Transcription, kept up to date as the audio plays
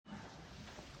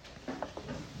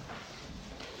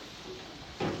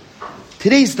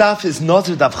Today's daf is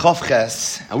Nazir Daf Chav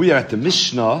Ches, and we are at the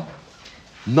Mishnah,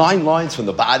 9 lines from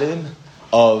the bottom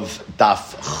of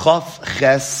Daf Chav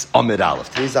Ches Amid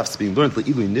Aleph. Today's daf is being learned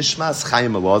Le'ilu Nishmas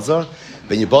Chaim Elazar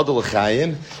Ben Yibadol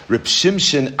Chaim Reb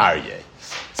Shimshon Aryeh.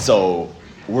 So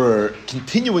we're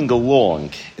continuing along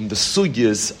in the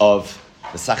sugyas of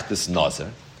Masechtas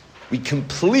Nazir. We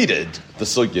completed the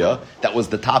sugya that was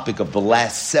the topic of the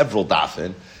last several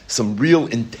dafin, some real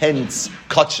intense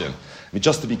kachim. I mean,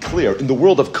 just to be clear, in the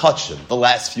world of kachim, the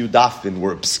last few dafin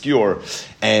were obscure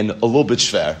and a little bit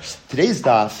shver. Today's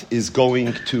daf is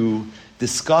going to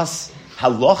discuss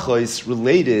halachos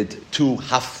related to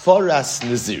hafaras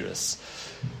naziris.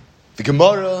 The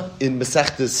Gemara in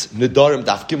Masechtas Nedarim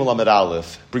Daf Gimel Amud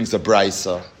Aleph brings a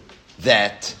brisa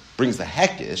that brings a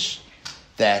hekish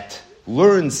that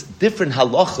learns different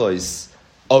halachos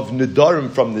of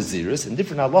Nedarim from Naziris and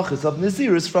different halachos of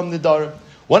Naziris from Nedarim.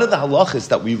 One of the halachas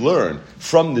that we learn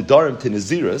from Nedarim to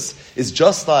Naziris is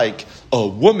just like a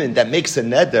woman that makes a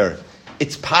neder,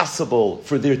 it's possible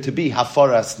for there to be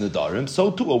hafaras Nedarim. So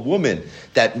too a woman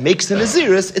that makes a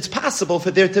Naziris, it's possible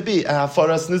for there to be a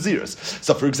hafaras Naziris.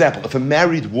 So for example, if a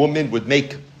married woman would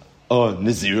make a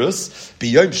Naziris,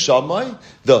 b'yom shamai,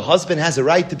 the husband has a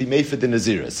right to be made for the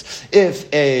Naziris.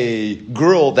 If a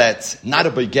girl that's not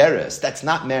a Begeres, that's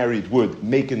not married, would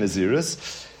make a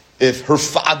Naziris, if her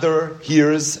father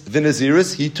hears the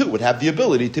Naziris, he too would have the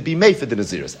ability to be made for the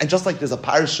Naziris. And just like there's a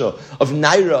parsha of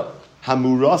Naira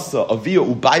Hamurasa, Avia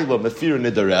Ubayla, Mefira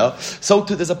Nidarel, so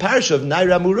too there's a parsha of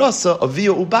Naira Hamurasa,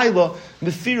 Avia Ubayla,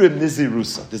 Mefira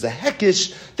Nizirusa. There's a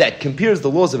hekish that compares the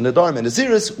laws of Nedarim and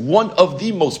Naziris. One of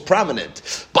the most prominent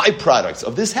byproducts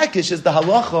of this hekish is the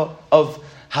halacha of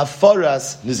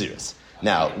Hafaras Naziris.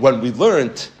 Now, when we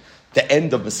learned the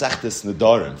end of Masechtas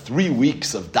Nedarim, 3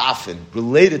 weeks of dafin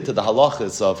related to the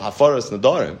halachas of Hafaras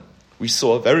Nedarim, we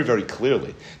saw very, very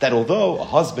clearly that although a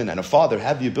husband and a father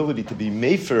have the ability to be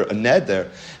made for a neder,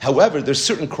 however, there's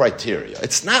certain criteria.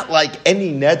 It's not like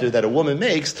any neder that a woman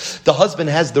makes, the husband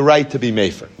has the right to be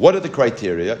made for. What are the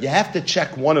criteria? You have to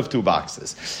check one of two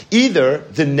boxes. Either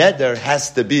the neder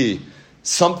has to be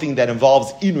something that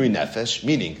involves inui nefesh,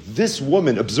 meaning this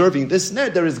woman observing this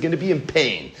neder is going to be in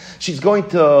pain. She's going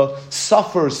to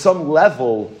suffer some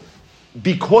level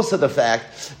because of the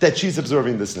fact that she's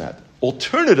observing this neder.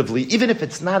 Alternatively, even if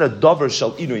it's not a davar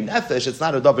shel inui nefesh, it's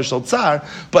not a davar shel tsar,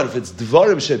 but if it's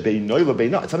dvarim shebeinoy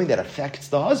lebeinoy, it's something that affects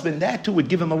the husband, that too would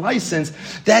give him a license,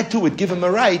 that too would give him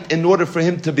a right in order for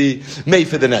him to be made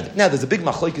for the neder. Now, there's a big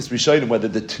machlokes rishonim whether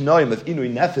the tnoim of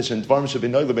inui nefesh and dvarim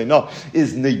shebeinoy lebeinoy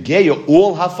is negeya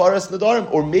all hafaras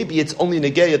nedarim, or maybe it's only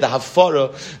negeya the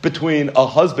hafara between a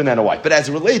husband and a wife. But as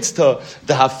it relates to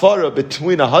the hafara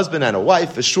between a husband and a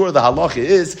wife, for sure the halacha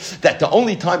is that the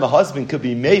only time a husband could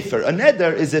be made for a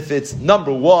neder is if it's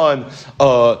number one,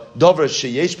 davar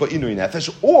sheyesh ba inui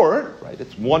nefesh, or right,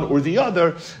 it's one or the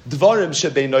other, dvarim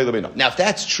shebeinoy lebeinoy. Now, if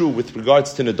that's true with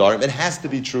regards to nedarim, it has to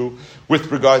be true with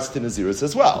regards to naziris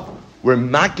as well. Where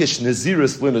makish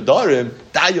naziris l'nedarim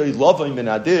dayoy lavay min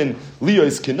adin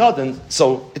liyois kinadin.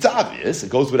 So it's obvious, it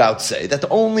goes without say, that the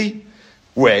only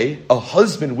way a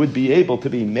husband would be able to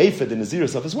be made for the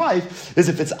naziris of his wife is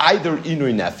if it's either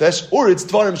inui nefesh or it's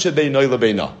dvarim shebeinoy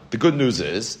lebeinoy. The good news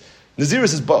is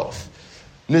Naziris is both.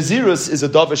 Naziris is a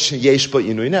davar sheyesh ba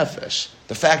inui nefesh.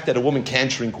 The fact that a woman can't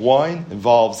drink wine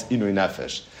involves inui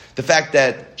nefesh. The fact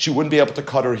that she wouldn't be able to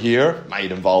cut her hair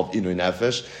might involve inui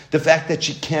nefesh. The fact that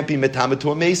she can't be metame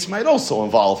to a mace might also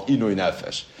involve inui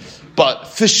nefesh. But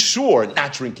for sure,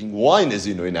 not drinking wine is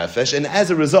inui nefesh, and as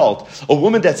a result, a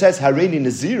woman that says hareini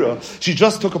nazira, she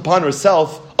just took upon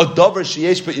herself a davar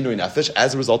sheyesh ba inui nefesh.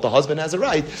 As a result, the husband has a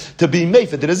right to be made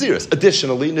for the naziris.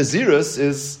 Additionally, naziris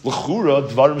is l'chura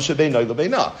dvarim shebeinoy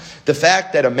lebeinoy. The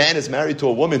fact that a man is married to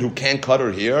a woman who can't cut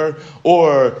her hair,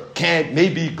 or can't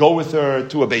maybe go with her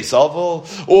to a beis avel,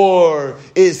 or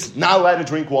is not allowed to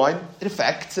drink wine, it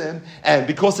affects him, and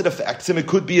because it affects him, it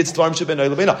could be it's dvarim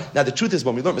shebeinoy lebeinoy. Now, the truth is,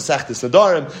 when we learn Masechtas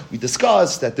Nedarim, we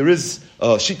discussed that there is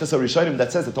Shitas HaRishonim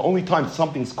that says that the only time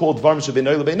something's called dvarim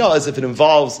shebeinoy lebeinoy is if it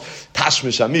involves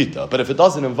tashmish amita. But if it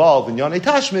doesn't involve in Yanei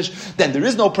Tashmish, then there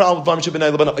is no problem with dvarim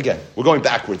shebeinoy lebeinoy. Again, we're going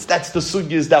backwards. That's the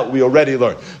sugyas that we already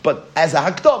learned. But as a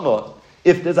hakdama,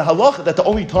 if there's a halacha that the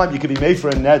only time you can be made for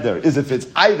a neder is if it's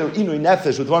either inui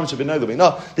nefesh or dvarim shebeinoy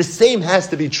lebeinoy, the same has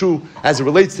to be true as it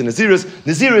relates to naziris.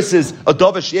 Naziris is a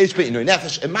davar sheyesh ba inui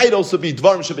nefesh. It might also be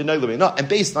dvarim shebeinoy lebeinoy, and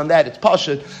based on that, it's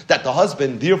pashut that the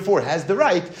husband therefore has the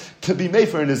right to be made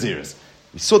for a naziris.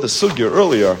 We saw the sugya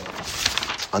earlier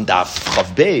on Daf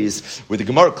Chav Beis, where the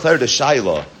Gemara cleared a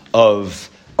shaila of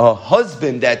a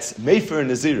husband that's made for a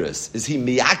naziris. Is he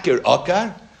miyakir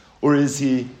akar, or is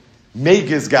he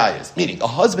Megiz Gayas, meaning a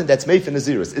husband that's made for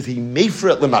Naziris, is he made for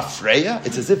it lemafreya?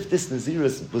 It's as if this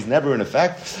Naziris was never in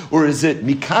effect, or is it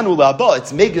mikanu la'aba?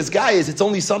 It's Megiz Gayas. It's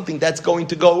only something that's going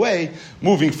to go away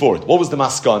moving forward. What was the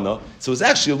maskana? So it was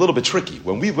actually a little bit tricky.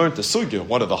 When we learned the sugya,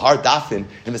 one of the hard dafin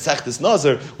in Masechtas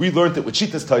Nazar, we learned it with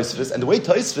Shitas Tosfos, and the way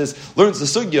Tosfos learns the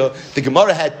sugya, the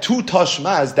Gemara had two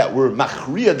tashmas that were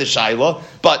machriya the shaila,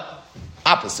 but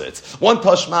opposites. One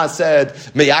Tashma said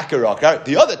Meyakar Akar,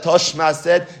 the other Tashma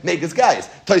said Megiz Gayas.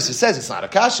 Tosfos says it's not a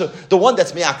kasha. The one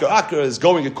that's Meyakar Akar is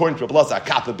going according to Rabbi Lazar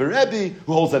Kappa Berebi,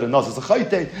 who holds that a Naz is a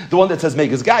Chayte. The one that says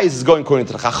Megiz Gayas is going according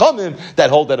to the Chachamim that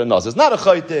hold that a Naz is not a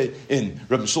Chayte. In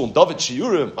Rabbi Shulem David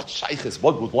Shiurim, what shaykhis,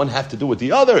 what would one have to do with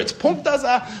the other? It's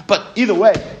Punktaza. But either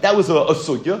way, that was a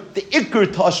sugya. The Iker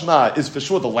Tashma is for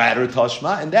sure the latter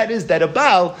Tashma, and that is that a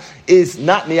Baal is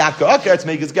not Meyakar Akar, it's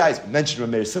Megiz Gayas. We mentioned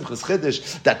Rameir Simchas Chiddush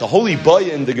that the holy boy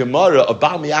in the Gemara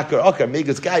about Miyakar Akar,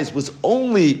 Megiz Gayas, was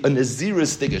only a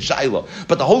Naziris Stiga Shaila.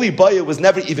 But the holy boy was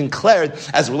never even declared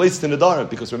as it relates to Nadarim,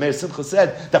 because Rameir Simcha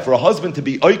said that for a husband to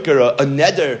be Oiker, a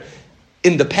neder,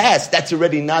 in the past, that's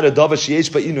already not a dava sheyesh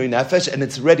ba'inui nefesh, and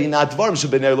it's already not dvarim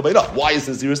shebener l'beirah. Why is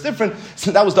Naziris different? So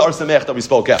that was the Ar Sameach that we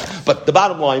spoke out. But the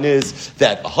bottom line is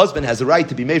that a husband has a right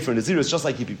to be made for a Naziris, just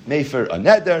like he'd be made for a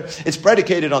neder. It's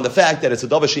predicated on the fact that it's a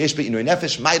dava sheyesh ba'inui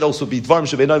nefesh, might also be dvarim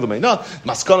shebener l'beirah.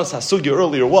 Maskanas hasugya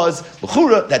earlier was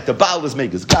l'chura that the Baal is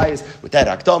Megiz Gayas. With that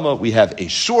akdama, we have a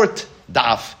short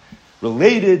daf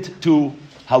related to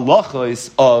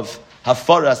halachos of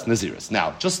Hafaras Naziris.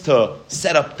 Now, just to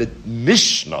set up the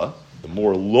Mishnah, the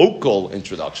more local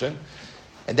introduction,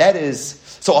 and that is,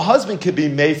 so a husband could be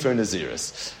made for a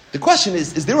Naziris. The question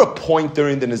is there a point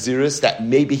during the Naziris that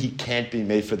maybe he can't be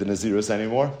made for the Naziris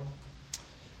anymore?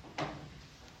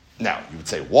 Now, you would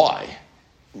say, why?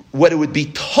 What it would be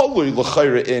totally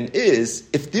l'chayra in is,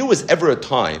 if there was ever a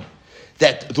time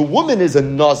that the woman is a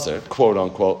Nazir, quote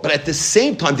unquote, but at the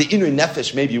same time the inner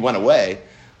nefesh maybe went away,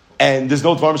 and there's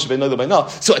no dvarim shebein by now.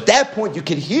 So at that point, you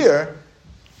can hear,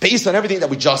 based on everything that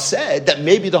we just said, that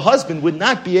maybe the husband would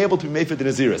not be able to be made for the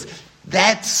Naziris.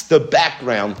 That's the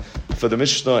background for the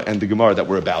Mishnah and the Gemara that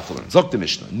we're about to learn. Zok the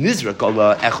Mishnah. Nizrak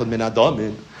Allah echad min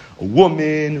adamin. A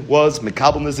woman was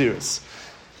mekabel Naziris.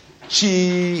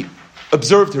 She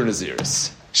observed her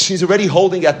Naziris. She's already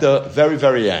holding at the very,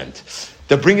 very end.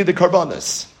 They're bringing the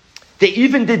karbanas. They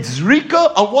even did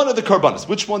zrika on one of the karbanas.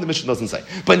 Which one the Mishnah doesn't say.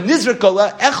 But nizrak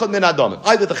Allah echad min adamin.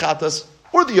 Either the chatas,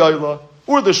 or the yoyla,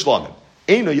 or the shlamim.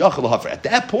 Eino yachal hafer. At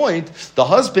that point, the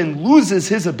husband loses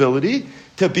his ability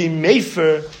to be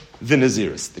mefer the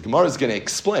Naziris. The Gemara is going to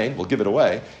explain, we'll give it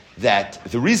away, that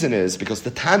the reason is because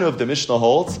the Tana of the Mishnah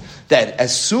holds that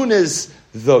as soon as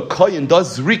the Kohen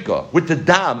does zrika with the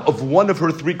dam of one of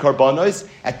her three karbanos,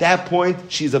 at that point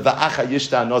she's a va'acha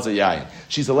yishta nazar yayin.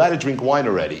 She's allowed to drink wine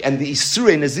already, and the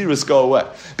isurei naziris go away.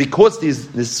 Because these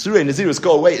isurei naziris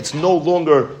go away, it's no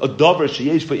longer a davar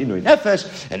sheyesh ba'inui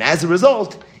nefesh, and as a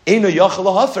result, Eino yachal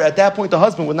hafer. At that point, the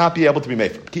husband would not be able to be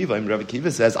made. Rabbi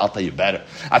Kiva says, "I'll tell you better.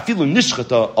 Even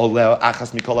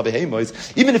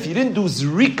if you didn't do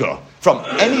zrika from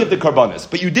any of the karbanas,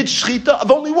 but you did shchita of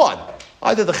only one,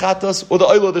 either the chatas or the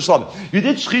oil or the shlamim. You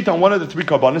did shchita on one of the three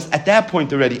karbanas. At that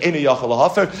point already, Eino yachal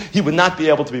hafer. He would not be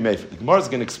able to be made. The Gemara is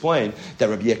going to explain that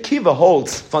Rabbi Akiva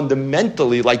holds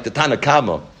fundamentally like the Tana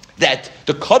Kama that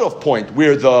the cutoff point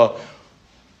where the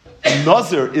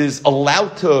Nazir is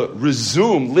allowed to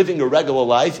resume living a regular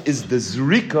life is the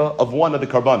zrika of one of the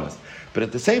karbanas. But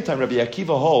at the same time, Rabbi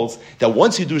Akiva holds that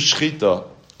once you do shchita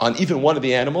on even one of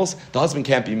the animals, the husband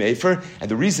can't be mefer. And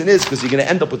the reason is because you're going to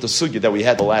end up with the sugya that we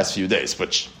had the last few days,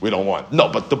 which we don't want. No,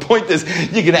 but the point is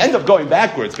you're going to end up going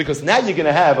backwards because now you're going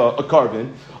to have a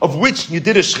carbon of which you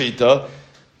did a shchita.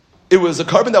 It was a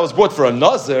carbon that was brought for a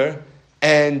Nazir,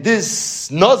 and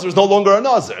this Nazir is no longer a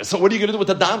Nazir. So what are you going to do with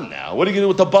the dam now? What are you going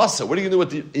to do with the basa? What are you going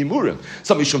to do with the imurim?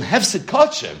 So mishum hefsid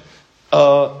kachim.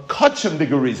 Kachim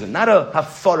digger reason, not a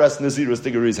hafaras naziris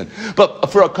digger reason. But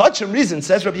for a kachim reason,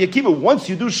 says Rabbi Akiva, once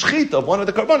you do shchita of one of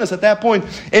the karbanas, at that point,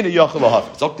 in a yachal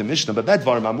hafar. It's up to Mishnah, but that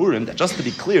dvarim amurim, that just to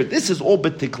be clear, this is all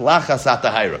betiklachas at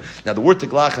tahira. Now the word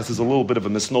tiklachas is a little bit of a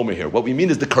misnomer here. What we mean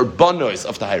is the karbanos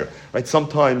of tahira. Right?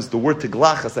 Sometimes the word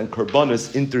tiklachas and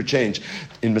karbanos interchange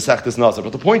in Masechtas Nazar.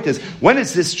 But the point is, when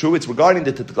is this true? It's regarding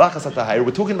the tiklachas at tahira.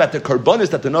 We're talking about the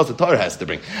karbanos that the Nazar Torah has to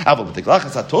bring. Aval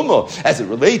tiklachas at tomo, as it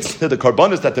relates to the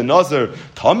karbanos that the Nazir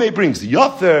Tameh brings,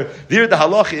 Yafer, there the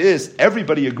halacha is,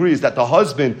 everybody agrees that the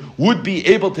husband would be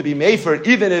able to be mefer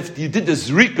even if you did the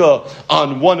zrika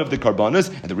on one of the karbanos.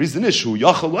 And the reason is, Shu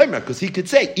Yachal Leimer, because he could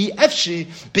say, Efshi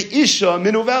be'isha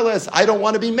minuveles, I don't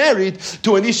want to be married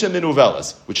to an isha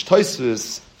minuveles, which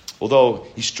Tosfos, although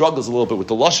he struggles a little bit with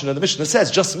the lashon of the Mishnah, says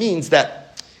just means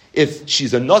that If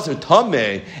she's a Nazir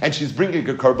Tameh and she's bringing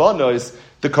her karbanos,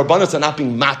 the karbanos are not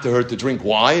being mat to her to drink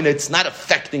wine. It's not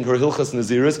affecting her hilchas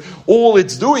naziris. All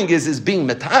it's doing is being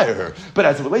matayr her. But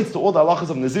as it relates to all the halachas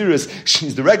of naziris,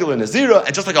 she's the regular nazira,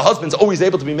 and just like a husband's always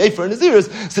able to be made for a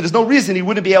naziris, so there's no reason he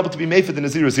wouldn't be able to be made for the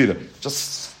naziris either.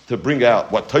 Just to bring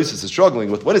out what Tosfos is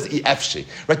struggling with, what is efshi?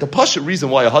 Right, the pasha reason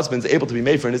why a husband's able to be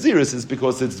made for an naziris is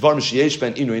because it's dvar m'shiesh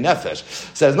ben inui nefesh.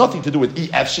 So it has nothing to do with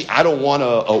efshi. I don't want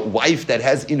a wife that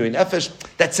has inui nefesh.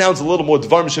 That sounds a little more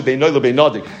dvar m'shiesh ben noy ben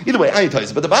nadig. Either way, I ain't telling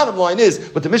you. But the bottom line is,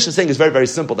 what the Mishnah is saying is very, very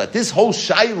simple. That this whole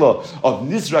shaila of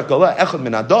nizrak Allah echad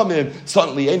min adamim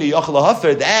suddenly eni yachal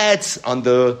hafer, that's on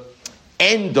the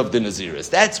end of the Naziris.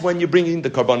 That's when you're bringing the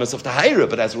karbanos of Tahira.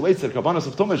 But as it relates to the karbanos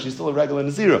of Tumah, she's still a regular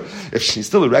Nazira. If she's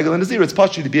still a regular Nazira, it's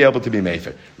possible to be able to be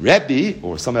mefer. Rebbe,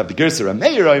 or some have the Gerser, a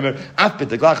Meir Omer, afbet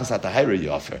the glachas at Tahira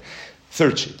yofer.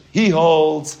 Third sheet. He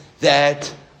holds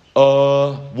that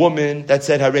a woman that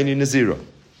said Hareini Nazira,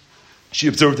 she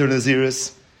observed her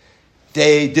Naziris,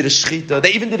 they did a shchita,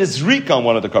 they even did a zrika on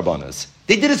one of the karbanos.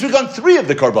 They did a zrika on 3 of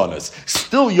the karbanos.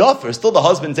 Still yofer, still the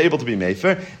husband's able to be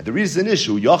mefer. And the reason is,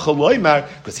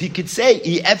 because he could say,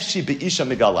 efshi be'isha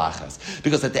megalachas.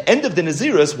 Because at the end of the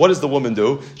Naziris, what does the woman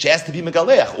do? She has to be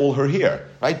megaleach, all her hair.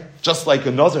 Right? Just like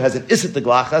a Nazir has an isit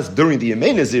teglachas during the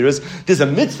Yemei Naziris, there's a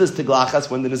mitzvah teglachas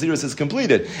when the Naziris is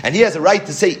completed. And he has a right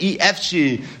to say,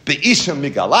 efshi be'isha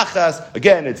megalachas.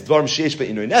 Again, it's dvar m'shiesh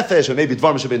be'inui nefesh, or maybe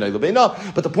dvar m'shiesh be'inui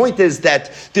lebeina. But the point is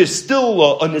that there's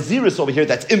still a Naziris over here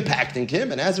that's impacting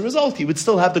him, and as a result, he would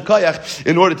still have the koyach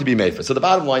in order to be made for. So the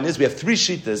bottom line is, we have 3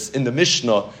 shittas in the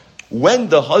Mishnah when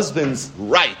the husband's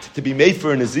right to be made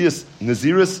for a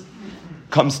Naziris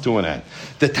comes to an end.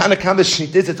 The Tanakhama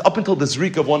sheet is, it's up until the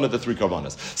zrika of one of the 3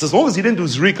 karbanos. So as long as you didn't do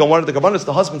zrika on one of the karbanos,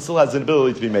 the husband still has the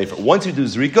ability to be made for. Once you do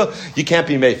zrika, you can't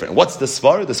be made for. And what's the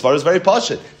svar? The svar is very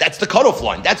pashut. That's the cutoff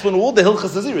line. That's when all the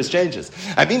hilchas naziris changes.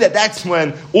 I mean that's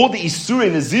when all the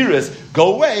isurei naziris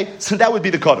go away, so that would be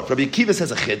the cutoff. Rabbi Akiva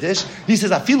says a chiddush. He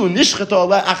says, afilu nishchata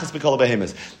ala achas b'kol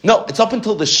behemes. No, it's up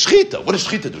until the shchita. What does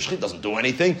shchita do? Shchita doesn't do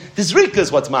anything. The zrika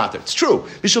is what's matter. It's true.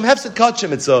 Mishum hefset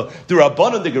kachim. It's the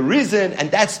rabbanon, the gerizin, and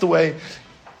that's the way.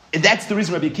 And that's the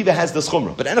reason Rabbi Akiva has the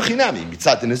schumrah. But enochinami,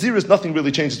 mitzat the naziris, nothing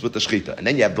really changes with the shchita. And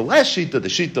then you have the last shita, the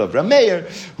shita of Rameir,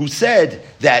 who said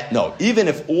that no, even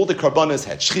if all the karbanos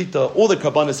had shchita, all the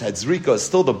karbanos had zrika,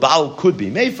 still the baal could be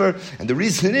mefer. And the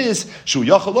reason is shu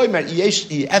yachaloy mer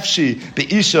efshi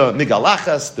beisha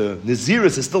migalachas. The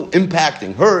naziris is still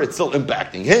impacting her, it's still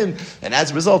impacting him, and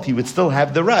as a result, he would still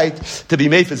have the right to be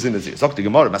mefer in naziris. Zok the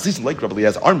Gemara, masisim like Rabbi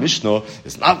Eliezer. Our Mishnah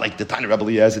is not like the Tana Rabbi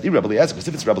Eliezer, Rabbi Eliezer, because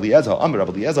if it's Rabbi Eliezer,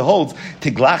 Rabbi Eliezer holds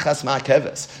tiglachas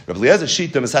ma'keves. Rabbi Eliezer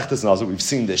shita Masechtas Nazir, we've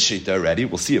seen this shita already,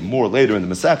 we'll see it more later in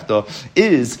the Masechta,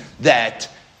 is that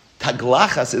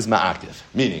taglachas is ma'akiv.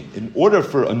 Meaning, in order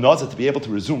for a nazir to be able to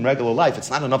resume regular life,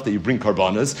 it's not enough that you bring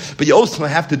karbanas, but you also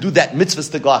have to do that mitzvah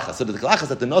taglachas. So the taglachas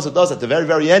that the nazir does at the very,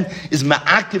 very end is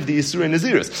ma'akiv the yisur and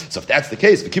naziris. So if that's the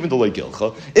case, if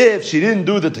she didn't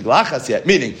do the taglachas yet,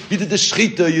 meaning you did the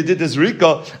shchita, you did the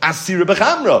zrika, asira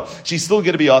b'chamra, she's still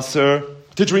going to be asir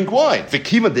to drink wine.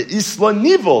 V'kima the isla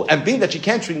nivel, and being that she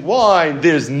can't drink wine,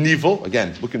 there's nivel.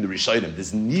 Again, look in the Rishayim.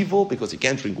 There's nivel because you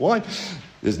can't drink wine.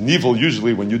 There's nivel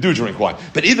usually when you do drink wine.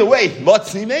 But either way,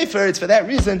 Motzni Mefer, it's for that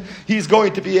reason he's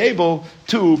going to be able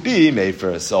to be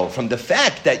Mefer. So from the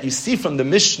fact that you see from the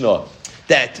Mishnah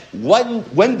that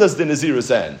when does the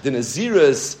Naziris end? The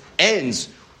Naziris ends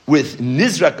with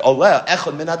Nizrak Allah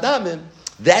Echad Min Adamim.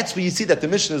 That's where you see that the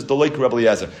Mishnah is Doleik Rebbe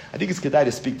Eliezer. I think it's kedai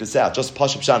to speak this out, just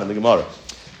Pashup Shan in the Gemara.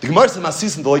 The Gemara says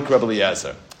Masis and Doleik Rebbe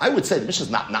Eliezer. I would say the Mishnah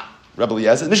is not Rebbe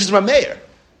Eliezer, the Mishnah is Rameir.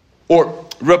 Or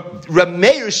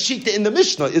Rameir's shita in the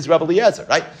Mishnah is Rebbe Eliezer,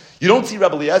 right? You don't see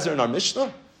Rebbe Eliezer in our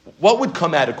Mishnah? What would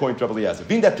come out according to Rebbe Eliezer?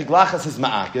 Being that Tiglachas is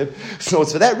Ma'akiv, so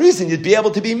it's for that reason you'd be able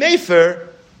to be Mefer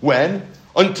when?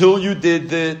 Until you did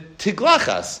the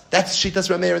Tiglachas. That's Shitas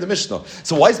Rameir in the Mishnah.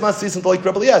 So why is Masis and like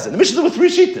Rebbe Eliezer? The Mishnah is with 3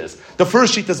 Shitas. The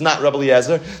first Shita is not Rebbe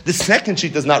Eliezer. The second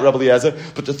Shita is not Rebbe Eliezer.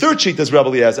 But the third Shita is Rebbe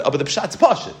Eliezer. But the Pshat's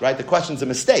Pashit, right? The question's a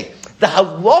mistake. The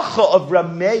halacha of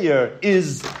Rameir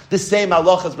is the same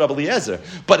halacha as Rebbe Eliezer.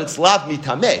 But it's Lav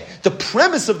Mitameh. The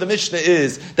premise of the Mishnah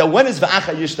is that when is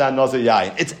V'acha Yishta Nazir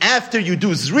Yayin? It's after you do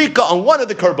Zrika on one of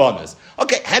the Karbanas.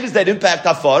 Okay, how does that impact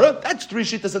Hafara? That's 3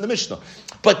 Shitas in the Mishnah.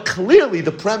 But clearly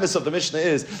the premise of the Mishnah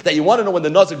is that you want to know when the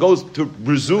Nazir goes to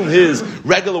resume his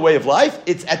regular way of life,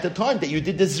 it's at the time that you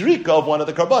did the Zrika of one of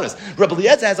the Karbanas. Rebbe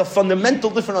Eliezer has a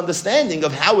fundamental different understanding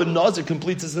of how a Nazir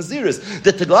completes his Naziris.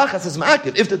 The Tiglachas is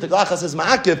Ma'akiv. If the Tiglachas is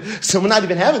Ma'akiv, so we're not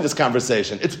even having this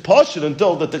conversation. It's Pashut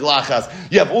until the Tiglachas.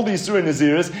 You have all these Surah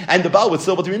Naziris, and the Baal would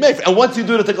still be to be made. And once you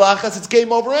do the Tiglachas, it's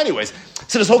game over anyways.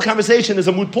 So this whole conversation is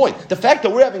a moot point. The fact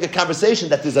that we're having a conversation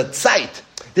that there's a tzait,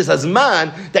 there's a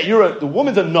zman, that the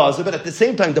woman's a nazir, but at the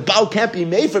same time the Baal can't be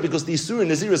made for because the Isur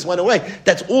and Naziris went away.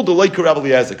 That's all the Leiker Rabbi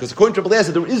Eliezer. Because according to Rabbi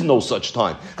Eliezer, there is no such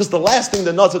time. Because the last thing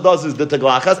the nazir does is the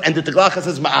teglachas, and the teglachas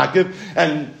is ma'akiv,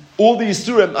 and all the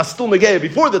Isurim are still negaya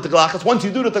before the teglachas. Once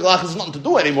you do the teglachas, there's nothing to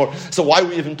do anymore. So why are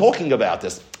we even talking about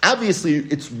this? Obviously,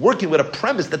 it's working with a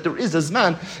premise that there is a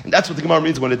zman, and that's what the Gemara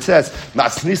means when it says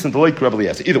ma'asnis and the Leiker Rabbi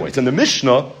Eliezer. Either way, it's in the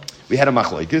Mishnah. We had a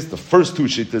machlokes, the first two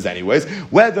shittas anyways,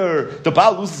 whether the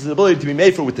Baal loses his ability to be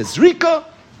made for with the zrika,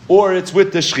 or it's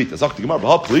with the shchita. This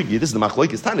is the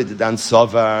machlokes. Tana didan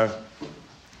savar.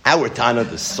 Our Tana,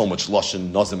 there's so much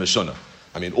lashon nazim meshuna.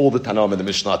 I mean, all the Tanam in the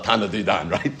Mishnah, Tana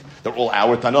Didan, right? They're all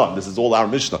our Tanam. This is all our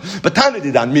Mishnah. But Tana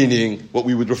Didan, meaning what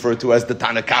we would refer to as the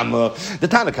Tana Kama. The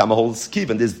Tana Kama holds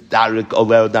Kivan, this Darik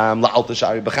Oleodam, La'alta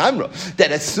Shari B'chamra.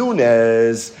 That as soon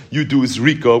as you do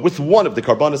Zrika with one of the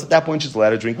Karbanas, at that point she's allowed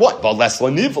to drink what?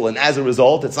 Balesla Nivel. And as a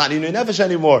result, it's not Inu Nefesh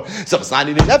anymore. So it's not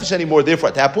Inu Nefesh anymore. Therefore,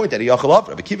 at that point, Yachal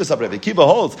Hafer, Rabbi Kiva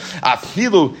holds,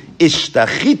 Afilu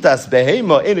Ishtachitas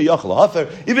Behema, Inu Yachal Hafer.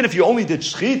 Even if you only did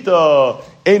Shchita,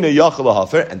 and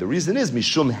the reason is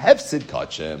Mishum Hefsid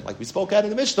Kachem, like we spoke out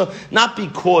in the Mishnah, not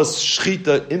because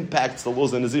Shechita impacts the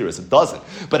laws of Naziris. It doesn't.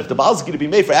 But if the Baal is going to be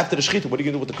made for after the Shechita, what are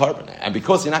you going to do with the carbon? And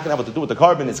because you're not going to have what to do with the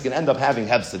carbon, it's going to end up having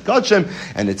Hefsid Kachem,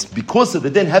 and it's because of the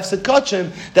din Hefsid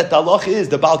Kachem that the halach is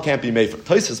the Baal can't be made for.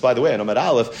 Tosfos, by the way, and Amar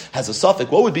Aleph has a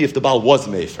suffix. What would be if the Baal was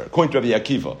made for? According to Rabbi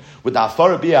Akiva, would the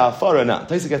Afara be a Afara or not?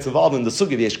 Tosfos gets involved in the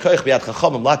sugi Yesh Koich B'Yad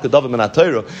Chachamim Lak Kedavim and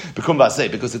Atayro B'Kum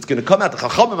Vasei, because it's going to come out the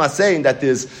Chachamim are saying that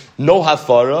there's no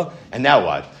hafara, and now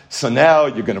what? So now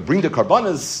you're going to bring the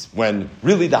karbanas when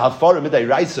really the hafara midday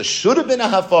raisa should have been a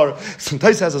hafara.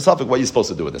 Sometimes has a suffix what you're supposed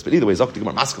to do with this. But either way, Zok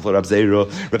Gemara Maskefla Rab Zeira.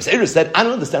 Rab Zeira said, I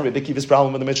don't understand Rabbi Kiva's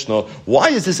problem with the Mishnah. Why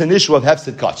is this an issue of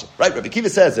hefsid kachem? Right? Rabbi Kiva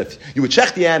says if you would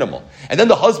check the animal and then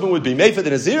the husband would be made for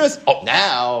the naziris,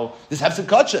 now this hefsid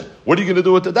kachem. What are you going to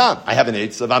do with the dam? I have an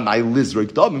eitz of amay lizrik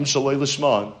damim shaloi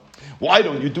lishman. Why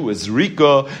don't you do a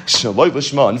zrika shaloi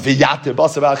lishman v'yater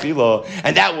basav achila,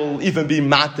 and that will even be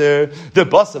mater the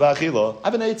basav achila? I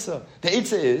have an eitzah. The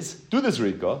eitzah is do the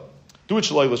zrika, do it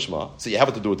shaloi lishma. So you have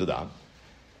it to do with the dam.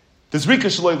 The zrika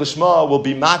shaloi lishma will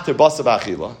be mater basav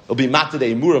achila. It'll be mater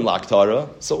the imurim laktara.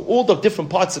 So all the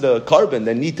different parts of the carbon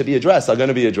that need to be addressed are going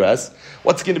to be addressed.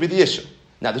 What's going to be the issue?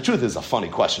 Now the truth is a funny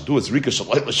question. Do a zrika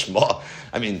shaloi lishma.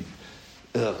 I mean,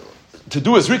 to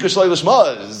do a zrika shaloi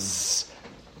lishma is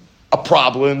a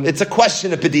problem. It's a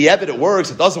question of b'di'evet it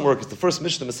works, it doesn't work. It's the first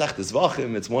Mishnah Masechtas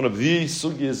Vachim. It's one of the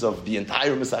sugyas of the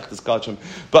entire Masechtas Kachim,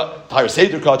 but entire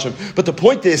Seder Kachim. But the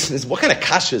point is what kind of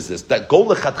kasha is this? That go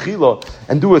lechatchila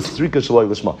and do a tzrika shaloi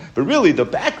lishma. But really, the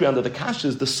background of the kasha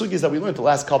is the sugyas that we learned the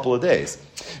last couple of days.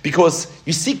 Because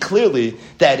you see clearly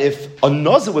that if a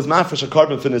nazir was mafresh a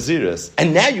carbon for naziris,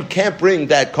 and now you can't bring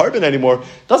that carbon anymore,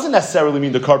 doesn't necessarily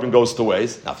mean the carbon goes to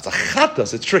waste. Now, if it's a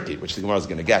chatas, it's tricky, which the Gemara is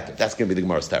going to get to. That's going to be the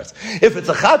Gemara's teretz. If it's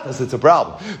a chatas, it's a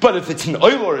problem. But if it's an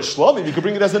oil or a shlamim, you can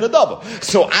bring it as an adava.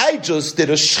 So I just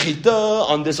did a shchita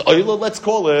on this oil, let's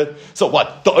call it. So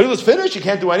what? The oil is finished, you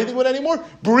can't do anything with it anymore?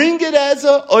 Bring it as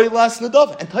a oilas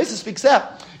nadava. And Taisa speaks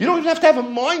out. You don't even have to have a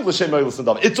mind l'shem oilas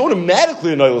nadava. It's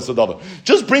automatically an oilas nadava.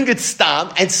 Just bring it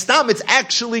stam, and stam it's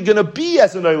actually going to be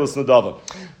as an oilas nadava.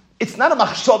 It's not a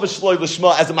machshava shloi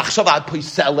l'shma as a machshava ad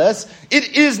poiseles.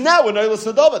 It is now an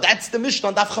oilas nadava. That's the Mishnah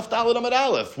on Daf Chavdal Amud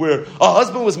Aleph, where a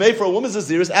husband was made for a woman's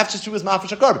aziris after she was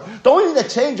mafresh a carbon. The only thing that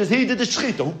changes, he did the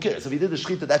shchita. Who cares? If he did the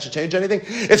shchita, that should change anything.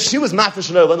 If she was mafresh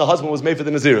an oil and the husband was made for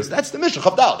the naziris, that's the Mishnah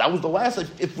Chavdal. That was the last.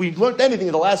 If we learned anything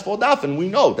in the last 4 dafim, we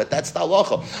know that that's the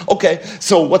halacha. Okay,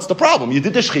 so what's the problem? You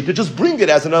did the shchita, just bring it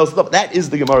as an oilas nadava. That is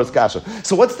the Gemara's kasha.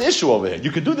 So what's the issue over here? You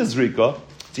could do the zrika.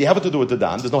 So you have it to do with the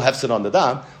dam. There's no hefset on the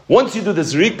dam. Once you do the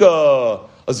zrika,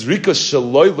 a zrika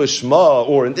shaloi l'shma,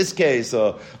 or in this case,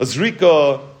 a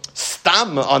zrika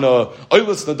stam on a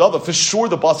oilus nadava, for sure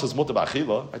the basar is mutar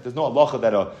b'achila. Right? There's no halacha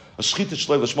that a shchita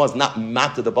shaloi l'shma is not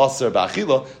matter the basar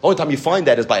b'achila. The only time you find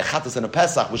that is by a chatas and a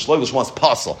pesach, which shaloi l'shma is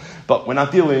pasal. But we're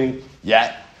not dealing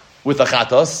yet with a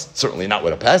chatas, certainly not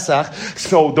with a pesach.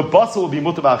 So the basar will be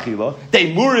mutar b'achila. The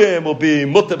imurim will be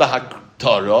mutar b'achila.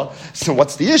 So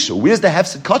what's the issue? Where's the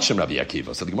hefsid kachim, Rabbi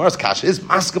Akiva? So the Gemara's kasha is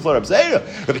maskefla Rab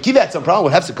Zeira. Rabbi Akiva had some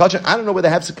problem with hefsid kachim. I don't know where the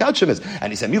hefsid kachim is.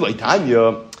 And he said, Miloi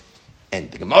Tanya. And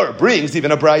the Gemara brings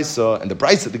even a brisa, and the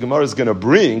brisa the Gemara is going to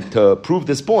bring to prove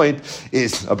this point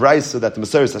is a brisa that the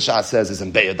Maseres Hashas says is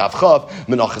in Be'er Daf Chav,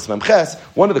 Menachas Memches.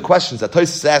 One of the questions that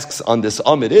Tosfos asks on this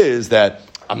Amid is that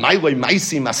why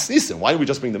don't we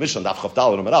just bring the Mishnah on Daf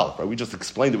Chavdal and Amid Aleph? Right? We just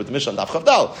explained it with the Mishnah on Daf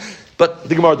Chavdal. But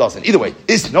the Gemara doesn't. Either way,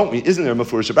 isn't there a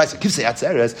Mefurish Brisa? Kivsei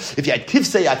Atzeres. If you had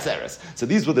Kivsei Atzeres, so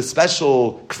these were the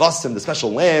special kvasim, the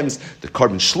special lambs, the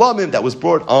carbon shlamim that was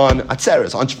brought on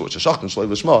Atzeres, on Shavuot, Shachtan Shalei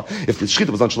L'Shma. If the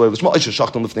Shechita was on Shalei L'Shma,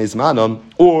 Shachtan L'Fnei Zmanam,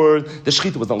 or the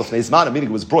Shechita was on L'Fnei Zmanam, meaning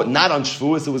it was brought not on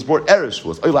Shavuos, it was brought Erev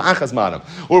Shavuos, Oila Achaz Manam,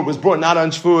 or it was brought not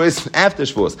on Shavuos, after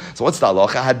Shavuos. So what's the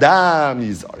halacha? Hadam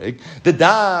Yizarik. The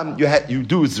dam you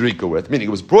do zrika with, meaning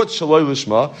it was brought Shalei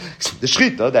L'Shma, the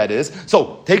Shechita, that is.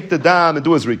 So take the dam and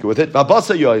do a zrika with it,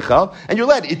 Vabasa Yoichal, and you're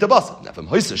allowed to eat the basa. Now, from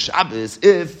Hoysa Shabbos,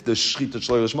 if the Shechita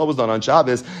Shalei L'Shma was done on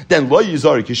Shabbos, then Lo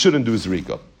Yizarik, you shouldn't do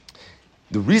zrika.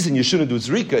 The reason you shouldn't do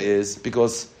zrika is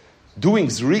because doing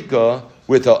zrika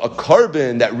with a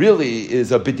carbon that really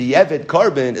is a b'diavad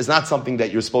carbon is not something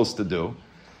that you're supposed to do.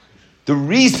 The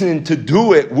reason to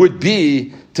do it would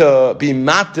be to be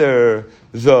mater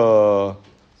the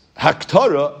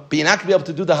haktara, but you're not going to be able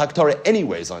to do the haktara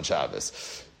anyways on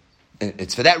Shabbos. And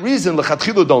it's for that reason,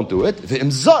 l'chatchilu don't do it.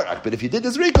 But if you did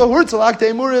this zrika,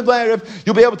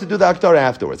 you'll be able to do the haktara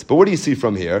afterwards. But what do you see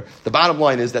from here? The bottom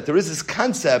line is that there is this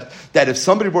concept that if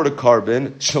somebody brought a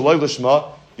carbon, shaloi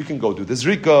l'shma, you can go do the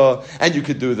zrika, and you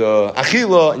could do the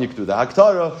achila, and you could do the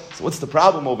haktara. So what's the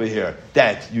problem over here?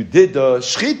 That you did the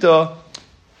shchita,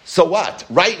 so what?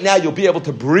 Right now you'll be able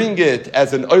to bring it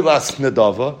as an oilas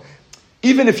nedava.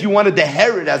 Even if you wanted to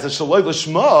hear it as a shaloi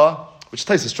l'shma, which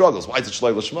Taisa struggles. Why is it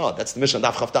Shalei L'Shma? That's the mission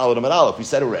of Daf Chavtal Amud Aleph. We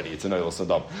said already, it's an Oil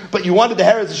Saddam. But you wanted the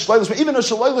hair as a Shalei L'Shma. Even a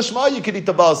Shalei L'Shma, you could eat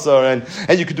the basar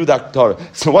and you could do that Torah.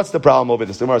 So what's the problem over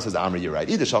this? The Gemara says, Amr, you're right.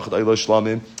 Either Shachat Oil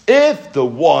Shlamim, if the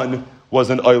one was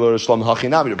an Oiler Shlam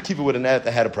Hachinami, Rabbi Akiva would have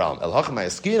had a problem. El Hacham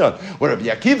Ayaskina, where Rabbi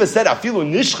Akiva said, Afilu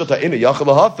Nishchata in a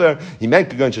Yachal Hafer, he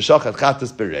meant going to Shachat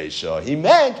Chatas Bereisha. He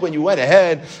meant when you went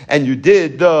ahead and you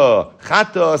did the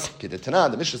Chatas,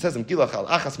 the Mishnah says,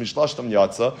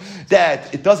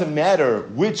 that it doesn't matter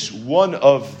which one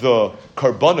of the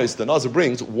Karbanos the Nazir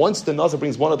brings, once the Nazir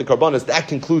brings one of the Karbanos, that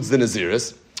concludes the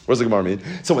Naziris. What does the Gemara mean?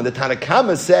 So when the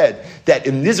Tanakama said that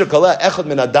in Nizr Kala Echad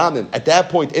Min Adamim, at that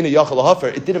point in a Yachal Hafer,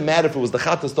 it didn't matter if it was the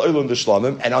Chatas to Oil and the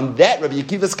Shlamim, and on that Rabbi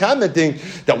Akiva is commenting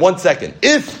that 1 second,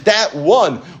 if that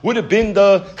one would have been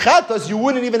the Chatas, you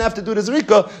wouldn't even have to do the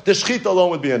Zrika, the Shchita alone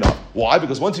would be enough. Why?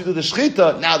 Because once you do the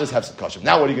Shchita, now there's Hefsed Kashim.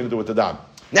 Now what are you going to do with the Dam?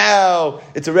 Now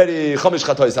it's already Chamish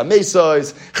Chatois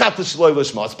HaMesois, Chatas Shloi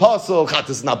L'Shmas Pasel,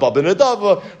 Chatas Nabab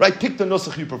Nedava, right? Pick the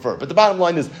nusach you prefer. But the bottom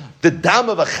line is, the dam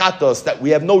of a Chatas that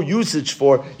we have no usage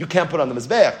for, you can't put on the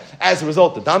Mizbeach. As a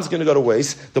result, the dam's going to go to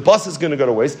waste, the bus is going to go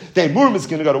to waste, the Emurim is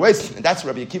going to go to waste, and that's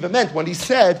what Rabbi Akiva meant when he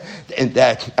said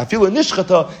that Afilu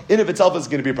Nishchata in of itself is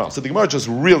going to be a problem. So the Gemara just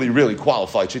really, really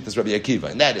qualified Shittas Rabbi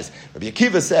Akiva, and that is, Rabbi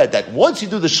Akiva said that once you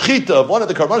do the Shchita of one of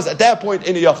the Karbanos, at that point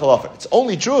in a Yachal Hafer. It's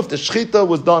only true if the Shchita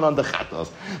was done on the Chatas.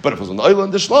 But if it was on the Oil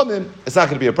and the Shlamim, it's not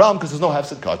going to be a problem because there's no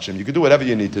Hefsed Kachim. You can do whatever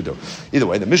you need to do. Either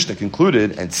way, the Mishnah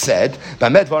concluded and said,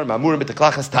 Bamedvar Mamurim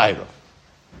B'Teklachas Taira.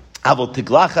 Avol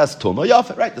Teklachas Toma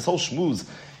Yafer. Right, this whole shmooze.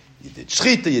 You did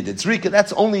Shchita, you did Zrika.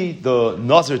 That's only the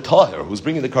Nazir Tahir who's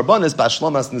bringing the Karbanis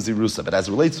B'Ashlamas Nazirusa. But as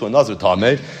it relates to a Nazir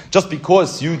Tameh, just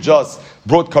because you just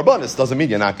brought Karbanis doesn't mean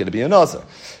you're not going to be a Nazir.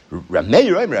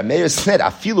 Rameir said,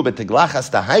 "Afilu beteglachas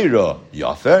tahayra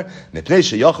yafer mepnei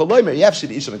sheyachol loimer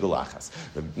yafshid isha meglachas."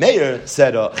 Rameir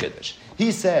said a chiddush.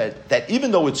 He said that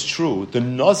even though it's true, the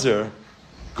nazir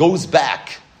goes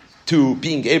back to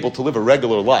being able to live a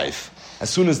regular life as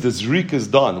soon as the zrik is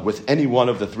done with any one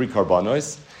of the 3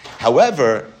 karbanos.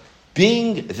 However,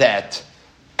 being that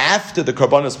after the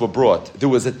karbanos were brought, there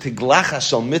was a tiglachas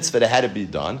shal mitzvah that had to be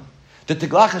done. The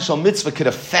Tiglachas Shal Mitzvah could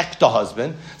affect the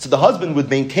husband, so the husband would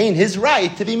maintain his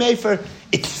right to be mefer.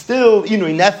 It's still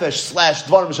Inui Nefesh /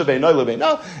 Dvarim Shavei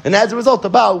Lebeino, and as a result, the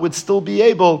Baal would still be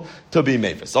able to be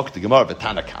mefer. So the Gemara of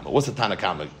Tanakama. What's the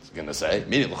Tanakama going to say?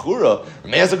 Meaning L'chura,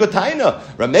 Rameh has a good taina.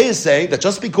 Rameh is saying that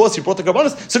just because you brought the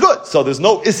Karbanos, so good. So there's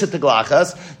no Issa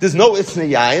Tiglachas, there's no Issa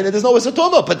Yayin, and there's no Issa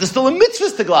Tuma, but there's still a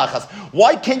Mitzvah Tiglachas.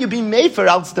 Why can't you be mefer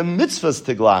else the Mitzvahs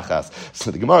Tiglachas?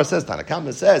 So the Gemara says,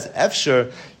 Tanakama says,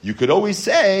 Efsher, you could always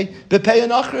say, Bepei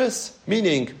Anachris,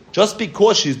 meaning, just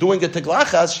because she's doing a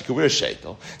teglachas, she could wear a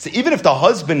sheitel. So even if the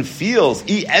husband feels,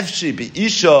 efshi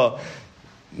bi-isha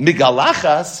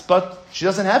migalachas, but she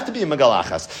doesn't have to be a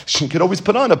megalachas. She could always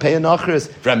put on a pei anachris.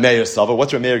 Rameir Sava,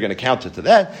 what's Rameir going to counter to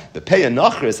that? The pei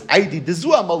anachris, aidi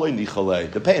dezua maloi nichalei.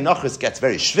 The pei anachris gets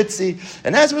very schwitzy,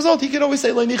 and as a result, he can always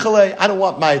say, lo nichalei, I don't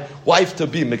want my wife to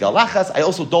be megalachas, I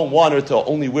also don't want her to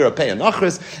only wear a pei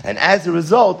anachris, and as a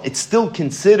result, it's still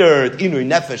considered inui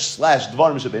nefesh /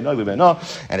 dvarim shebeino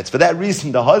lebeino, and it's for that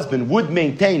reason the husband would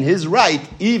maintain his right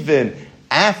even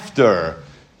after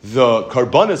the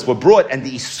karbanis were brought and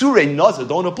the isurei nazar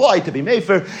don't apply to be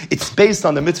mefer, it's based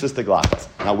on the mitzvahs teglachas.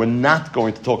 Now we're not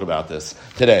going to talk about this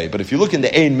today, but if you look in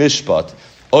the Ein Mishpat,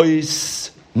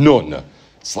 ois nun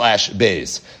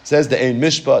 /beis says the Ein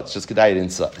Mishpat, just kedai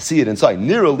inside, see it inside.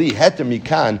 Nirali heter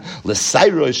mikan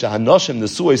l'sayro shehanoshim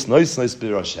nesuos noisnos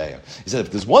b'rosheya. He said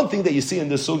if there's one thing that you see in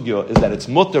this sugya is that it's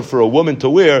mutter for a woman to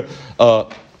wear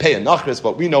pei nachris,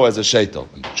 what we know as a sheitel.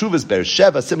 Chuvas Be'er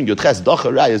Sheva, Simin Yotches,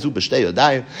 Docha Raya Zu B'shtei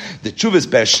Yodayim. The Chuvas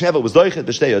Be'er Sheva was Doichet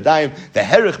B'shtei Yodayim. The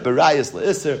Herich B'Rayas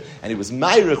L'Isser, and he was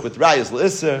Meirich with Rayas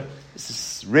L'Isser. This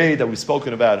is Ray that we've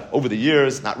spoken about over the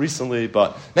years, not recently,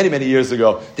 but many, many years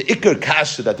ago. The Iker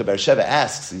Kasha that the Be'er Sheva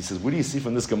asks, he says, what do you see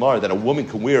from this Gemara that a woman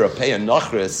can wear a pei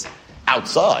nachris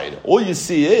outside? All you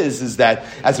see is that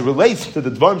as it relates to the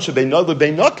Dvarim Shebeino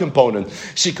Lebeino component,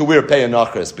 she could wear pei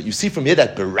nachris. But you see from here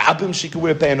that Berabim she could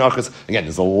wear pei nachris. Again,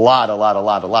 there's a lot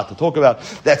to talk about.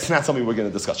 That's not something we're going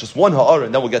to discuss. Just one ha'ara,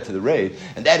 and then we'll get to the raid.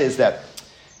 And that is that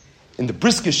in the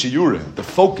Brisker Shiurim, the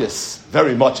focus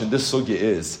very much in this sugya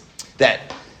is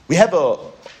that we have a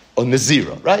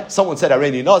Nazira, right? Someone said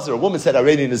Areni Nazir, a woman said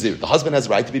Areni Nazir. The husband has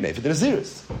the right to be made for the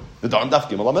Naziris. The Dam Daf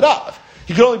Gimel Amud Aleph.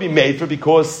 He can only be made for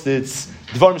because it's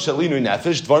Dvarim Shalinu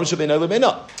Nefesh, Dvarim Shebeino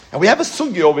Lebeino. And we have a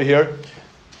sugi over here.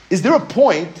 Is there a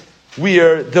point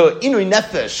where the Inui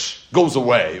Nefesh goes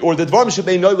away, or the Dvarim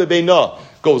Shebeino Lebeino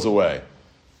goes away?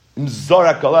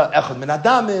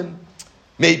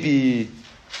 Maybe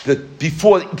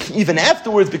before, even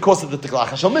afterwards, because of the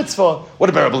Tiglachas Shal Mitzvah. What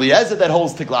about Rabbi Eliezer that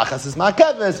holds Tiglachas as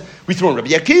Ma'akeves? We throw in Rabbi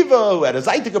Akiva, who had a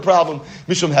Zaytika problem,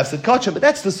 Mishum Hefsed Kachem, but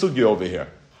that's the sugi over here.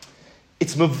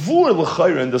 It's mavur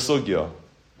l'chayra in the sugya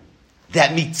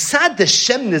that mitzad the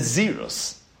Shem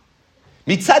Nazirus,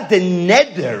 mitzad the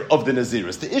neder of the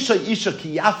Nazirus, the Isha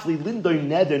kiyafli lindoy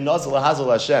neder nazal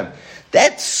hazal Hashem,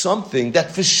 that's something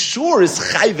that for sure is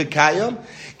chay v'kayam,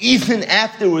 even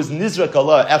after it was nizrak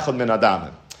Allah echad min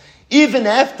adamim, even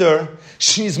after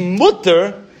she's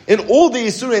mutter in all the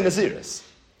Isurei Nazirus.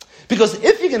 Because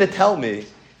if you're going to tell me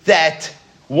that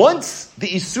once the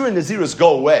Isurei Nazirus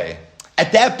go away,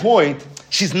 at that point,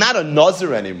 she's not a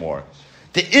Nazir anymore.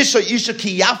 The Isha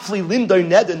ki yafli lindoy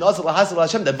neder nazal hazal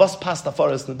Hashem, that vas pas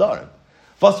tafaras nadarim,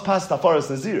 vas pas tafaras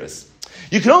naziris.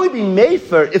 You can only be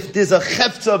mefer if there's a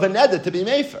cheftza of a neder to be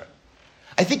mefer.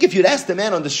 I think if you'd ask the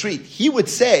man on the street, he would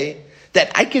say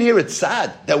that I can hear it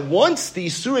sad that once the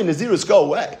Isurei Naziris go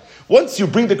away, once you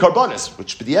bring the karbanis,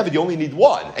 which b'diavad you only need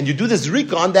one, and you do the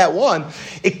zrika on that one,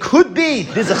 it could be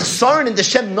there's a chesaron in the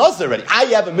Shem Nazir already. I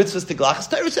have a mitzvah teglachas.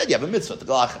 Torah said you have a mitzvah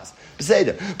teglachas.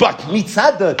 But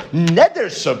mitzad the neder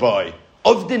shaboy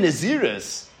of the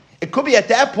Naziris, it could be at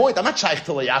that point, I'm not shaykh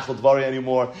to layachol dvari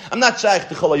anymore. I'm not shaykh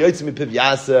to chol hayotzim mipiv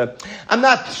yaseh. I'm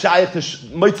not shaykh to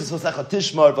moitzes v'secha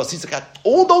tishmar v'asisakat.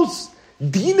 All those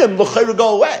dinim l'chayr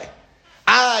go away.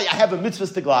 I have a mitzvah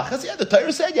teglachas. Yeah, the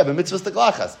Torah said you have a mitzvah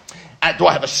teglachas. Do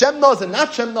I have a Shem Nazir?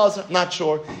 Not Shem Nazir? Not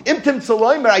sure. Imtim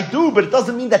tzaloimer, I do, but it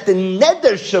doesn't mean that the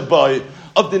neder shaboy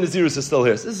of the Naziris is still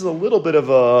here. So this is a little bit of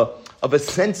a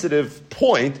sensitive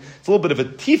point. It's a little bit of a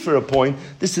tifera point.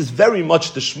 This is very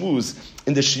much the shmuz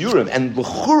in the shiurim. And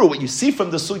l'churu, what you see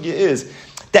from the sugya is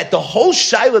that the whole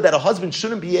shaila that a husband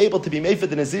shouldn't be able to be made for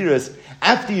the Naziris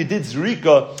after you did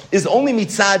zrika is only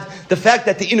mitzad the fact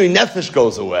that the inui nefesh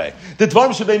goes away. The dvarim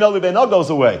shebeino lebeino goes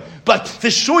away. But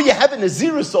for sure you have a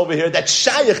Naziris over here that's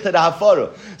shaykh to the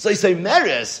hafara. So you say,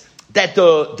 Meres, that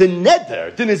the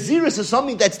neder, the Naziris is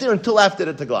something that's there until after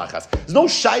the Teglachas. There's no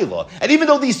Shaila. And even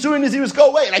though the Isurei Naziris go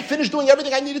away, and I finished doing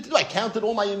everything I needed to do, I counted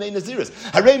all my Yemei Naziris.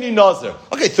 Hareini Nazir.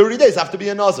 Okay, 30 days, I have to be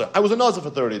a Nazir. I was a Nazir for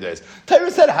 30 days. Torah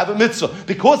said I have a mitzvah.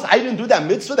 Because I didn't do that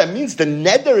mitzvah, that means the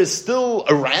neder is still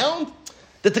around?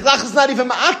 The Teglachas is not even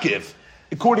ma'akiv,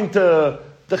 according to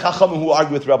the Chachamim who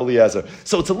argue with Rabbi Eliezer.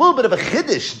 So it's a little bit of a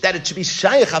chiddush that it should be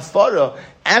shayach hafara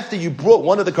after you brought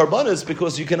one of the karbanas,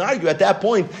 because you can argue at that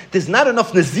point there's not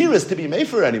enough naziris to be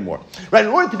mefer anymore. Right?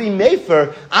 In order to be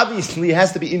mefer, obviously it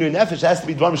has to be inu nefesh, it has to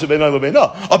be dvarim shebeino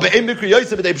lebeino.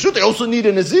 They also need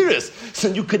a naziris. So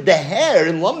you could deher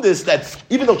in lumdis that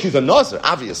even though she's a nazir,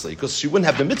 obviously, because she wouldn't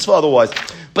have the mitzvah otherwise,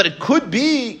 but it could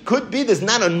be there's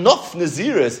not enough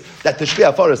naziris that the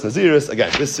shvi hafara is naziris.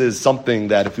 Again, this is something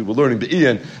that if we were learning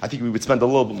be'iyan, I think we would spend a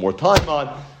little bit more time on.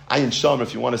 Ayin Sham,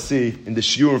 if you want to see in the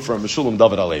shiur from Meshulam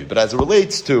David Alevi. But as it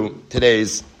relates to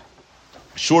today's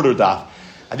shorter daf,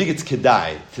 I think it's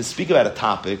kedai to speak about a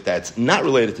topic that's not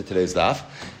related to today's daf.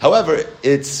 However,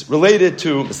 it's related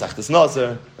to Mesachtes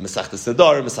Nazir, Mesachtes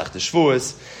Nadar, Mesachtes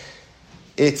Shvuos.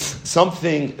 It's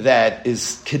something that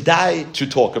is kedai to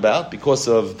talk about because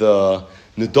of the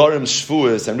Nadarim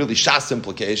Shvuos and really Shas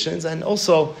implications, and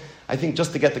also I think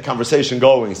just to get the conversation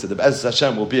going so that Be'ez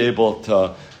Hashem will be able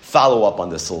to follow up on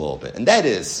this a little bit. And that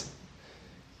is,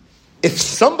 if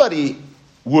somebody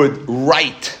would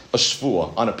write a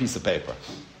shvuah on a piece of paper,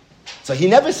 so he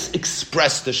never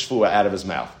expressed the shvuah out of his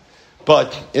mouth,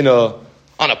 but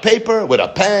on a paper with a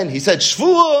pen, he said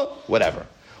shvuah, whatever.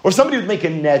 Or if somebody would make a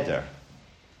neder,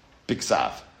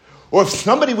 biksav. Or if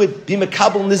somebody would be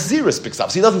mekabel naziris biksav.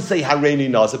 So he doesn't say hareini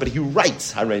nazir, but he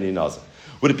writes hareini nazir.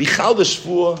 Would it be chal the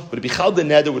shvuah? Would it be chal the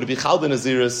neder? Would it be chal the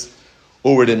naziris?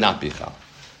 Or would it not be chal?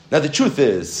 Now the truth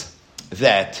is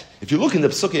that if you look in the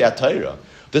Pesukei HaTorah,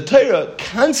 the Torah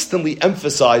constantly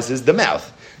emphasizes the mouth.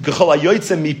 K'chol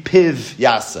hayoytze mipiv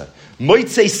yasa.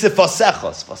 Moitzei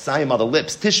sifasechos. Fasayim are the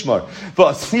lips. Tishmar.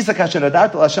 V'asnisa kashen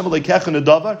adarta l'Hashem aleikecha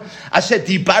nedavar. Asher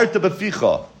dibarta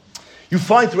b'ficha. You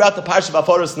find throughout the Parsha of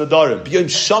Afaros Nadarim, B'yom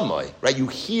Shammai, right? You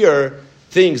hear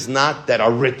things not that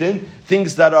are written,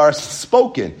 things that are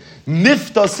spoken.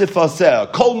 Nifta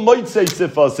sifaseh. Kol moitzei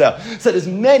sifaseh. So there's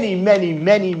many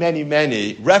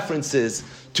references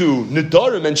to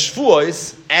Nedarim and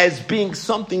Shvuos as being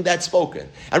something that's spoken.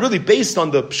 And really based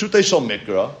on the Pshutei Shel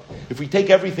Mikra, if we take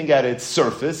everything at its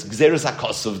surface, Gzeres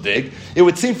HaKosov Dig, it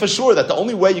would seem for sure that the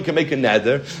only way you can make a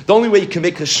neder, the only way you can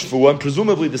make a Shvuah, and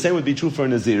presumably the same would be true for a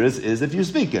Naziris, is if you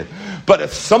speak it. But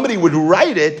if somebody would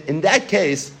write it, in that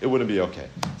case, it wouldn't be okay.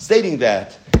 Stating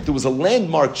that, there was a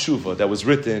landmark Shuvah that was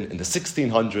written in the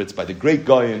 1600s by the great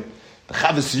Goyen, the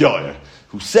Chavis Yair,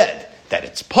 who said, that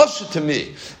it's pasha to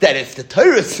me, that if the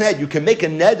Torah said you can make a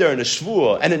neder and a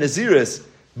shvuah and a naziris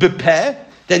bepeh,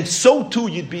 then so too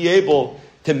you'd be able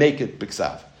to make it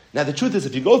b'ksav. Now the truth is,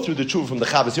 if you go through the tshuva from the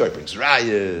Chavis Yair, it brings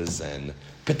rayas and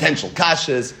potential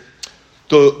kashas.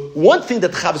 The one thing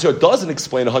that the Chavis Yair doesn't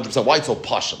explain 100% why it's so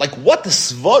pasha, like what the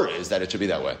svara is that it should be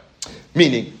that way.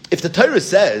 Meaning, if the Torah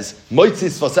says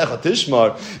moitzis fasecha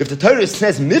tishmar, if the Torah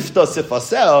says mifta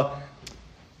sifaseh,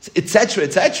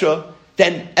 etc.,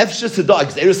 then Efshar Sedah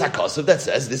Gzeres HaKosov that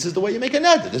says this is the way you make a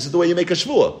neder, this is the way you make a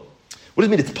shvuah. What does it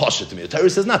mean? It's pasha to me. The Torah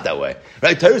says not that way,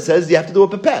 right? The Torah says you have to do a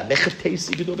pepeh. Mechatesa,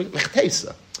 you can do a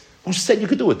mechatesa. Who said you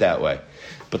could do it that way?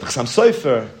 But the Chassam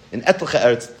Sofer in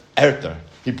Etlecha Erter,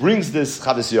 he brings this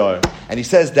Chavis Yair, and he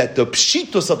says that the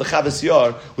pshitos of the Chavis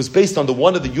Yair was based on the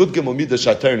one of the Yud Gimel Midah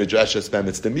Shater in the Dreshes Mem.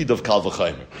 It's the Midah of Kal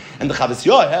V'Chomer. And the Chavis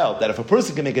Yair held that if a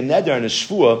person can make a neder and a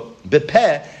shvuah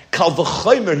bepeh, Kal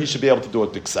V'Chomer, he should be able to do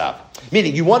it b'ksav.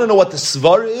 Meaning, you want to know what the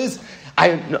svara is?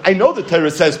 I know the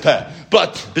Torah says peh,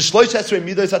 but b'shloish esrei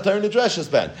midos haTorah in the Dreshes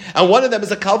ben, and one of them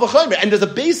is a kal v'chomer, and there's a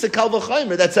basic kal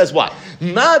v'chomer that says what?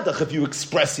 Madach, if you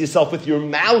express yourself with your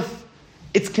mouth,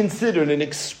 it's considered an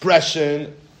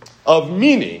expression of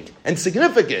meaning and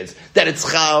significance, that it's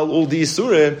chal ul di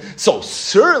yisurim. So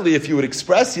certainly, if you would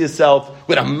express yourself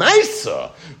with a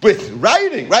maisa, with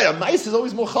writing, right? A maisa is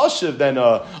always more chashiv than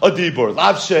a dibur.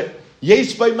 Lavshe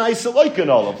yesh by maisa like an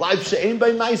olive. Lavshe ein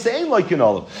by maisa ein like an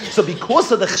olive. So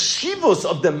because of the chshivos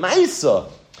of the maisa,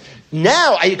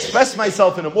 now I express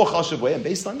myself in a more chashiv way, and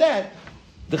based on that,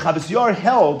 the Chavis Yair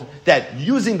held that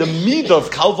using the midah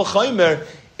of kal v'chomer,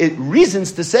 it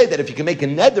reasons to say that if you can make a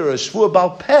neder or a shvuah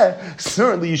bal peh,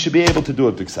 certainly you should be able to do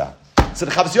it b'ksav. So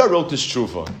the Chavis Yair wrote this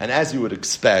tshuva, and as you would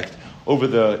expect, over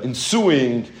the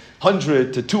ensuing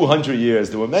 100 to 200 years,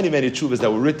 there were many tshuvas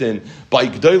that were written by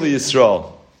Gdolei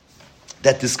Yisrael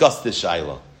that discussed this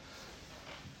shaila.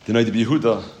 The Noda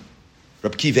B'Yehuda,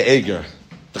 Reb Kiva Eger,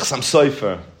 the Chassam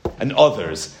Sofer, and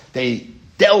others, they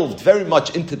delved very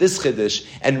much into this chiddush,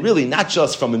 and really not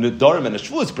just from a nedarim and a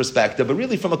shvuas perspective, but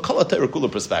really from a kol haTorah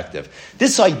kula perspective.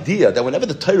 This idea that whenever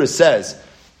the Torah says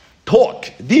talk,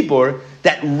 dibur,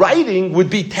 that writing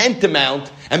would be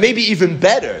tantamount and maybe even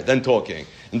better than talking.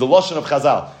 In the lashon of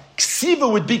Chazal,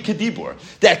 ksiva would be kedibur.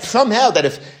 That somehow, that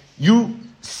if you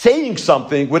saying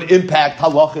something would impact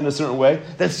halach in a certain way,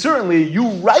 then certainly you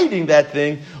writing that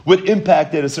thing would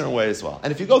impact it in a certain way as well.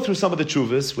 And if you go through some of the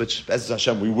tshuvas, which as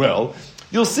Hashem we will,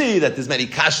 you'll see that there's many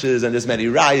kashas and there's many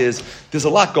rayas. There's a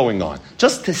lot going on.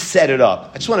 Just to set it up,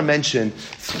 I just want to mention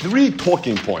 3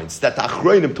 talking points that the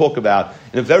Achronim talk about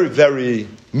in a very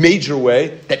major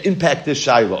way that impact this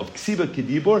shayla of ksiba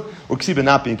kedibur or ksiba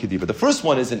not being kedibur. The first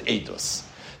one is an eidos.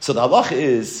 So the halacha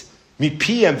is mi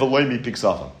piyem v'loy mi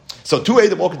piksafim. So 2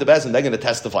 Eidim walk into the and they're going to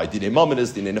testify, dinei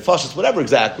mominus, dinei nefashis, whatever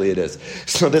exactly it is.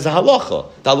 So there's a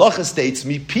halacha. The halacha states,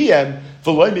 mi piyem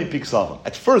v'loy mi piksavim.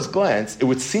 At first glance, it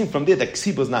would seem from there that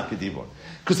ksiba is not kedibur.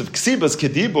 Because if ksiba is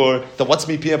kedibur, then what's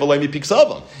mi piyem v'loy mi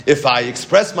piksavim? If I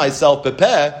express myself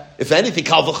bepeh, if anything,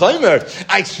 kal v'chomer,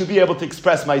 I should be able to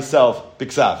express myself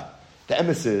b'ksav. The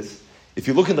emes is, if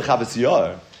you look in the Chavis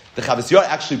Yair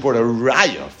actually brought a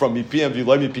raya from mi piyem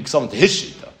v'loy mi piksavim to his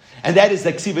shita. And that is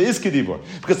that ksiva is kedibur.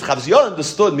 Because the Chavis Yair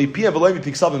understood mi piyem v'loy mi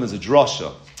piksavim as a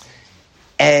drasha.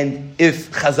 And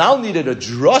if Chazal needed a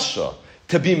drasha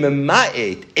to be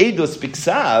mema'et edus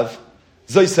biksav,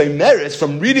 zoisay meres,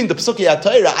 from reading the Pesukei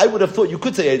HaTorah, I would have thought you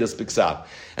could say edus biksav.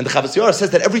 And the Chavos Yair says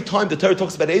that every time the Torah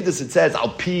talks about edus, it says al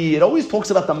pi. It always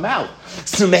talks about the mouth.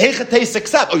 So mehecha teis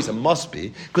ksav. Oh, he said must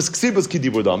be because ksibas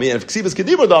kedibur dami, and if ksibas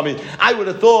kedibur dami, I would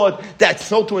have thought that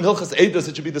so too in hilchas edus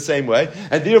it should be the same way,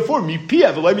 and therefore mi pi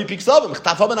avalei mi piksavim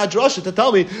chtafam and adrasha to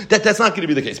tell me that that's not going to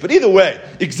be the case. But either way,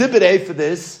 exhibit A for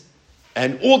this.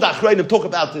 And all the Achrayim talk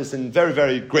about this in very,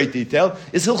 very great detail,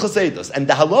 is Hilchas Eidos. And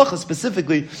the halacha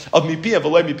specifically of Mipi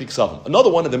Avalei Mipi Ksavim. Another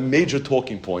one of the major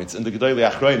talking points in the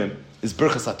Gedolei Achrayim is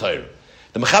Birchas HaTorah.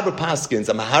 The Mechaber Paskins,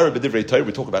 a Mahara B'divrei Torah,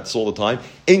 we talk about this all the time,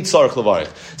 ain't Tzarech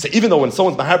Levarich. So even though when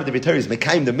someone's Mahara B'divrei Torah is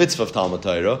Mekayim the mitzvah of Talmud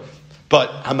Torah, but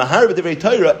a Mahara B'divrei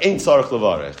Torah ain't Tzarech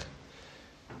Levarich.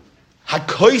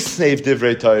 HaKoisnev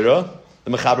Divrei Torah,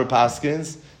 the Mechaber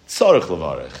Paskins, Tzarech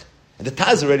Levarich. And the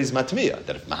Taz already is matmiya,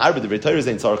 that if Mahar b'divrei Torah is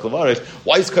ain't tzarech levarich,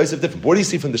 why is Kosef different? What do you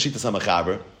see from the Shittas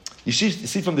HaMachaber? You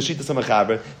see from the Shittas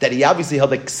HaMachaber that he obviously held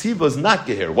that Ksiva is not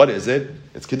Gehir. What is it?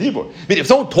 It's Kedibur. I mean, if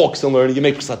someone talks in learning, you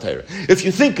make Birchas HaTorah. If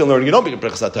you think in learning, you don't make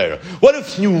Birchas HaTorah. What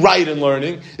if you write in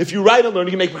learning? If you write in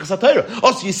learning, you make Birchas HaTorah.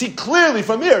 Also, you see clearly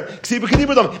from here, Ksiva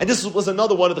Kedibur Dam. And this was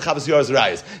another one of the Chavos Yair's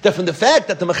rayas. That from the fact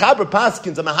that the Mechaber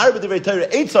Paskins, a Mahar b'divrei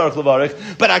Torah ain't tzarech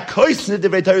levarich, but a Koisne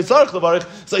divrei Torah tzarech levarich,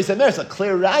 so he said, there's a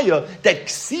clear raya that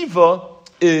Ksiva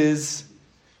is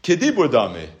Kedibur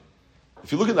Dami.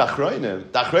 If you look at the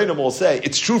Achrayim will say,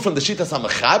 it's true from the Shittas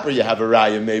HaMechaber you have a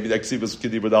raya, maybe, that Ksivas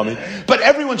Kedibur Dami, but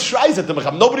everyone tries at the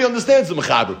Mechaber. Nobody understands the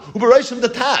Mechaber. Uberayshim the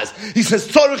Taz. He says,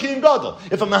 Tzarech in Gadol.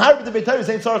 If a Mahar b'divrei Torah is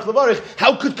ain't Tzarech levarich,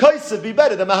 how could Kosef be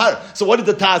better than Mahar? So what did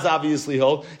the Taz obviously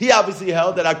hold? He obviously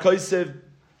held that a Kosef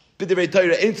b'divrei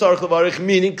Torah ain't Tzarech levarich,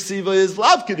 meaning Ksiva is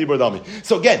Lav Kedibur Dami.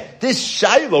 So again, this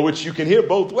Shaila, which you can hear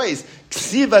both ways,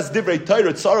 Ksivas divrei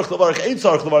Torah, Tzarech levarich, ain't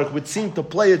Tzarech levarich, would seem to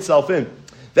play itself in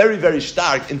very, very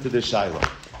stark into this Shaila.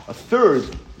 A third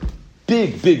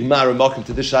big Maramakim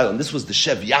to this Shaila, and this was the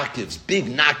Shev Yaakov's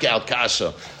big knockout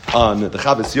kasha on the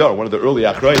Chavos Yair, one of the early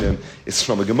Achrayim, is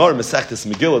from a Gemara Masechtas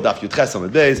Megillah, Daf Yudches Amud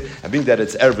Beis. I think that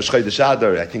it's Erev Chodesh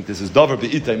Adar. I think this is Dover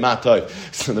Be'itay Matay.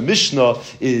 So the Mishnah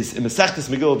is in Masechtas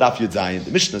Megillah, Daf Yud Zayin.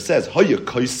 The Mishnah says, Hoya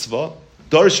Koisva,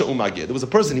 Darsha Umagir. There was a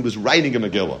person, he was writing a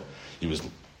Megillah. He was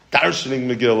darshaning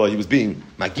Megillah, he was being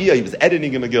Magia, he was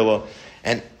editing a Megillah,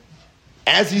 and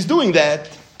as he's doing that,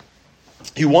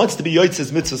 he wants to be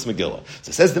Yotzes Mitzvahs Megillah.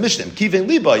 So says the Mishnah, Kiven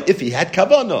Libai, if he had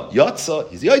Kavanah, Yotza,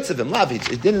 he's Yotzes of him, Lav, he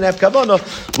didn't have Kavanah,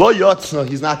 Lo Yotzna,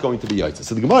 he's not going to be Yotzes.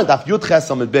 So the Gemara Daf Yud Ches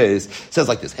Amud Beis says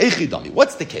like this, Hey Chidami,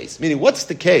 what's the case? Meaning, what's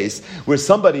the case where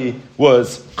somebody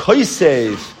was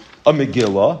Koisev a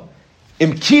Megillah,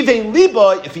 Im Kiven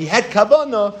Libai, if he had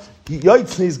Kavanah,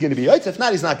 Yotzna is going to be Yotzah. If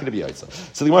not, he's not going to be Yotzah.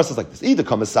 So the Gemara says like this: either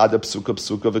Kamasada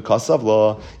Psuka v'Kasav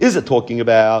Law. Is it talking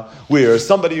about where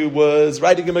somebody was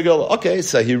writing a Megillah? Okay,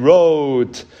 so he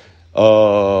wrote.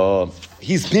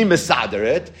 He's being Mesader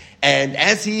it, and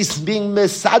as he's being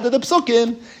Mesader the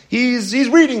Psukim, he's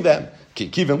reading them.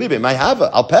 Kivin Libe might have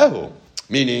Al Pehu,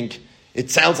 meaning it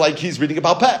sounds like he's reading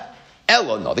about Peh.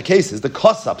 Elo, no, the case is the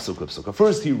Kosab Psuka.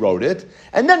 First he wrote it,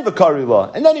 and then Vakari Law,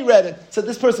 and then he read it. So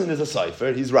this person is a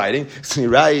cipher, he's writing, so he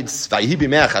writes,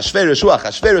 and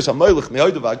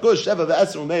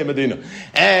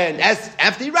as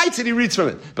after he writes it, he reads from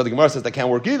it. But the Gemara says that can't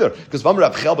work either, because you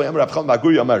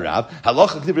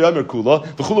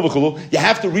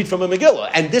have to read from a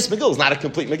Megillah, and this Megillah is not a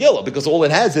complete Megillah, because all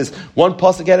it has is one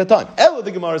pasuk at a time. Elo,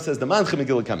 the Gemara says, the Manche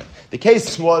Megillah coming. The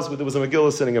case was where there was a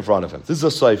Megillah sitting in front of him. This is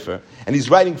a cipher, and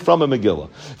he's writing from a Megillah.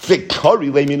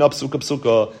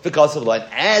 And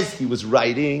as he was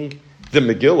writing the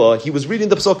Megillah, he was reading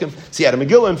the Psukim. So he had a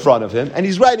Megillah in front of him, and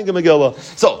he's writing a Megillah.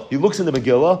 So he looks in the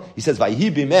Megillah, he says, and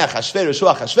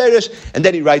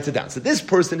then he writes it down. So this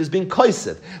person is being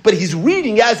koisev, but he's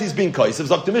reading as he's being koisev.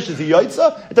 So the Mishnah is he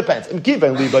yotza? It depends. So the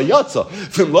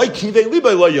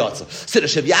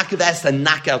Shev Yaakov asked a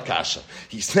knockout kasha.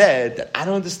 He said that I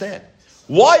don't understand.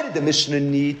 Why did the Mishnah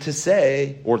need to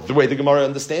say, or the way the Gemara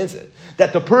understands it,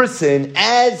 that the person,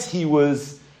 as he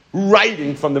was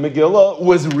writing from the Megillah,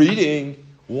 was reading?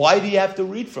 Why do you have to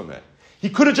read from it? He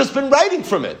could have just been writing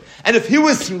from it. And if he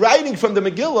was writing from the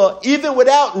Megillah, even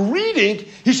without reading,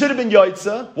 he should have been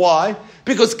Yoitza. Why?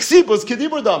 Because Ksibus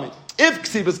Kedibur Dami. If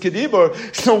Ksibus Kedibur,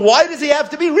 so why does he have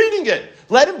to be reading it?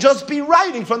 Let him just be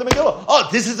writing from the Megillah. Oh,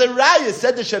 this is a raya,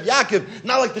 said the Shev Yaakov,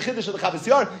 not like the Chiddush of the Chavos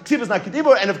Yair. Ksibus not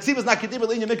Kedibur, and if Ksibus not Kedibur,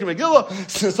 then you make a Megillah.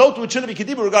 So too it shouldn't be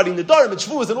Kedibur regarding the Darim and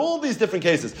Shvuas and all these different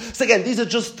cases. So again, these are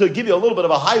just to give you a little bit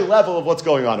of a high level of what's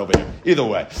going on over here. Either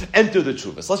way, enter the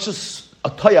Tshuvas. Let's just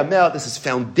Atayamel, this is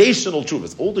foundational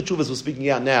tshuvas. All the tshuvas we're speaking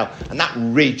out now are not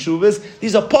rei tshuvas.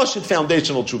 These are poshut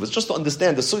foundational tshuvas. Just to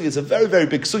understand, the sugya is a very, very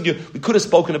big sugya. We could have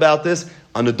spoken about this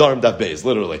on the Dharm Daf Beis,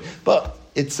 literally. But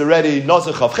it's already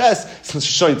Nazir Chav Ches, since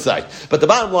Shoin Tzai. But the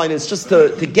bottom line is just to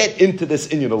get into this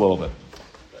inyan a little bit.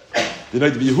 The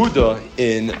Noid of Yehuda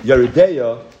in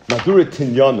Yeridea, Madura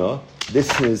Tinyana,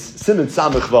 this is Siman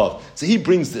Samech Vav. So he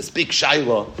brings this big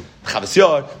shaila, Chavas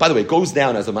Yair. By the way, it goes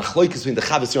down as a machlokes between the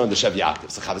Chavas Yair and the Shev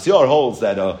Yaakov. So Chavas Yair holds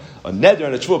that a neder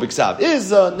and a shvua b'ksav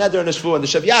is a neder and a shvua, and the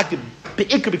Shev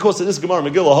Yaakov, because of this Gemara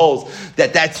Megillah, holds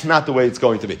that that's not the way it's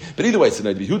going to be. But either way, so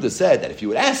Yehuda said that if you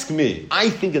would ask me, I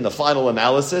think in the final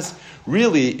analysis,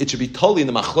 really it should be totally in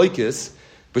the machlokes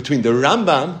between the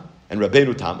Rambam and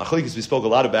Rabbeinu Tam. Machlokes we spoke a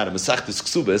lot about in Masechtas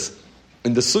Ksubis,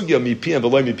 in the sugya mipi and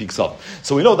v'loy mipi ksav.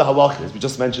 So we know the halachas, we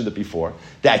just mentioned it before,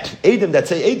 that Eidim that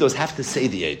say Eidos have to say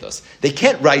the Eidos. They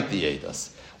can't write the Eidos.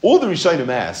 All the Rishonim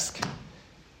ask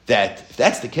that if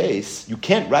that's the case, you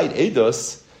can't write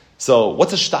Eidos, so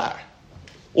what's a shtar?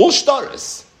 All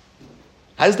shtaris.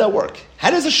 How does that work? How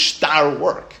does a shtar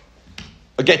work?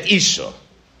 A get isha,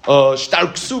 a shtar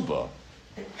ksuba,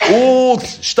 all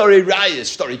shtari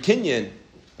rayas, shtari kinyan,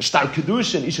 a shtar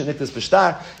kedushin, isha niktas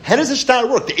b'shtar. How does a shtar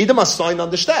work? The Edom are signed on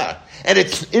the shtar. And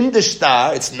it's in the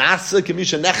shtar, it's nasa,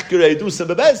 kemisha, nechkere, edusa,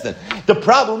 bebezdin. The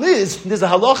problem is, there's a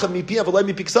halacha, mipi, avalei,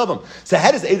 mipi, ksavim. So how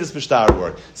does Edom b'shtar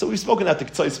work? So we've spoken at the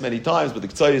K'tzais many times, but the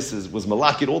K'tzais was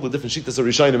malakid, all the different shittas are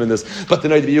Rishonim in this. But the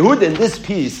Noid of Yehuda, in this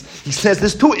piece, he says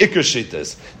there's two ikar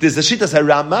shittas. There's the shittas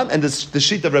HaRambam and there's the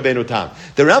shita of Rabbeinu Tam.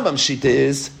 The Rambam shita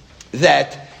is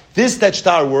that that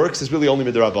shtar works is really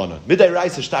only midrabanan.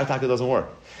 Midiraisa shtar taka doesn't work.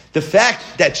 The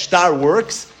fact that shtar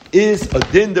works is a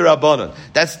din derabanan.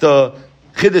 That's the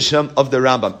chiddushim of the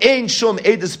Rambam. Ein shum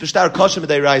edus b'shtar kosher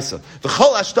midiraisa.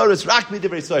 V'chol ashtaris rak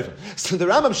midivrei sofer. So the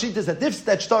Rambam sheet is that if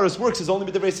that shtaris works is only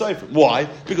midivrei sofer. Why?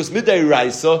 Because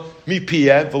midiraisa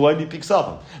mipiyeh v'loy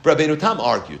mipiksavim. Rabbeinu Tam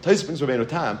argued. Tais brings Rabbeinu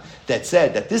Tam that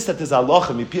said that is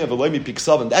halacha mipiyeh v'loy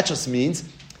mipiksavim. That just means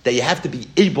that you have to be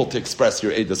able to express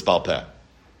your edus bal peh.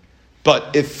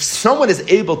 But if someone is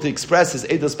able to express his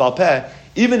edus bal peh,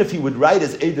 even if he would write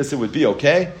his edus, it would be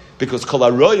okay, because kol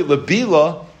haroy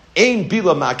lebila ein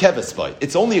bila ma'akeves by.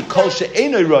 It's only a kol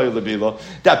she'enoi roy lebila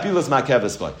that bila is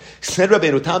ma'akeves by. Said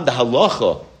Rabbeinu Tam, the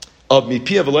halacha of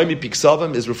mipi v'loy mipi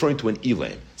ksavim is referring to an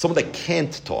elaim, someone that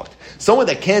can't talk. Someone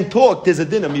that can't talk, there's a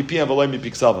din of mipi v'loy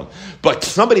mipi ksavim. But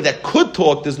somebody that could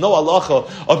talk, there's no halacha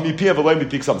of mipi v'loy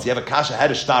mipi ksavim. So you have a kasha, how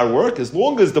does shtar work? As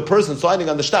long as the person signing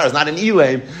on the shtar is not an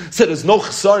elaim, so there's no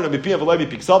chesar of mipi v'loy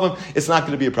mipi ksavim, it's not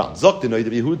going to be a problem. Zok the Noid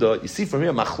of Yehuda, you see from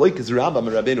here, machlokes is Rambam and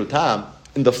Rabbeinu Tam.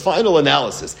 In the final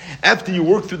analysis, after you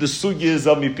work through the sugyas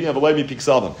of mipi and v'loy mipi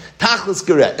ksavim, tachlis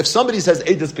geret. If somebody says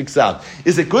edus piksav,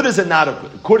 is it good or is it not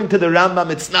good? According to the Rambam,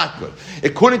 it's not good.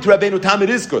 According to Rabbeinu Tam, it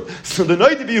is good. So the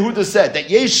Noid of Yehuda said that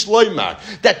yesh shloimar,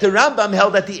 that the Rambam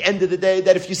held at the end of the day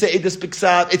that if you say edus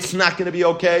piksav, it's not going to be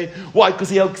okay. Why? Because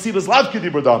he held ksivas lav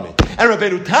kedibur dami. And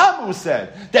Rabbeinu Tam who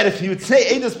said that if he would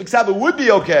say edus piksav, it would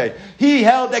be okay. He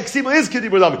held that ksiva is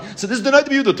kedibur dami. So this is the Noid of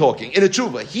Yehuda talking in a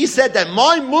tshuva. He said that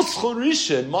my muschon rish,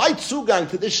 my tzugang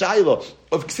to this shaila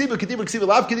of ksiba kedibur, ksiba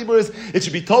lav kedibur is it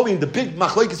should be told in the big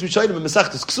machlokes rishonim in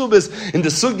Masechtas Ksubis in the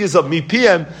sugyas of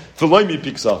mipiem v'loy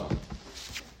mipiksav.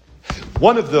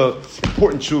 One of the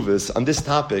important tshuvas on this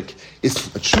topic is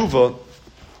a tshuva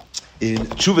in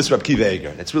Tshuvas Rab Kiva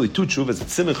Eger. It's really two tshuvas.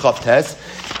 It's Siman Chav Tes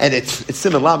and it's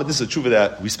Siman Lamed. This is a tshuva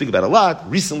that we speak about a lot.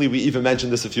 Recently, we even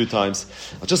mentioned this a few times.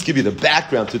 I'll just give you the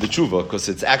background to the tshuva because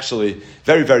it's actually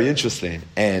very, very interesting.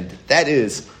 And that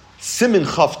is Siman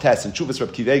Chav Tes in Tshuvas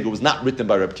Rab Kiva Eger was not written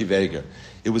by Rab Kiva Eger.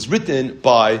 It was written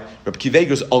by Rab Kiva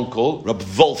Eger's uncle, Rab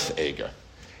Wolf Eger.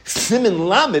 Siman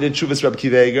Lamed in Tshuvas Rab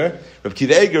Kiva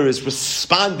Eger is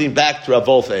responding back to Rab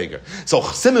Wolf Eger. So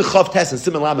Siman Chav Tes and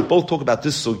Siman Lamed both talk about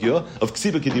this sugya of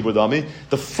Ksiba Kedibur Dami.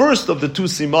 The first of the two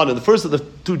Siman and the first of the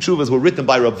two Tshuvas were written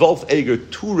by Rab Wolf Eger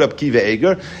to Rab Kiva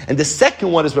Eger, and the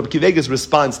second one is Rab Kiva Eger's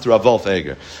response to Rab Wolf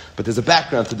Eger. But there's a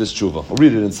background to this tshuva. I'll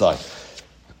read it inside.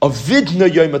 Avidna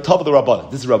Yoimatav the Rabbanan.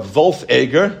 This is Rab Wolf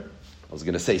Eger. I was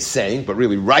going to say saying, but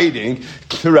really writing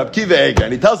to Rab Kiva Eger.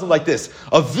 And he tells him like this.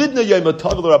 Avidna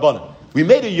Yoimatav the Rabbanan. We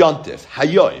made a yontif,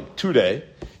 hayoim, today.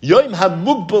 Yoim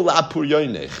hamugbal apur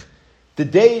yoinech. The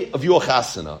day of your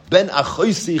chasana. Ben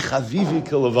achoisi chavivi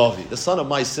kilavavi. The son of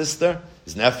my sister,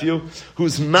 his nephew,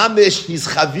 whose mamish, he's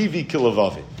chavivi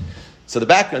kilavavi. So the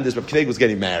background is Rab Kiva Eger was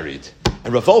getting married.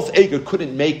 And Rab Wolf Eger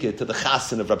couldn't make it to the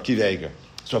chasana of Rab Kiva Eger.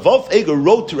 So Rab Wolf Eger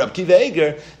wrote to Rab Kiva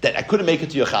Eger that I couldn't make it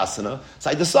to your chasana, so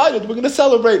I decided we're going to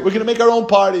celebrate, we're going to make our own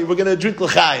party, we're going to drink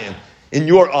l'chaim in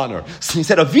your honor. So he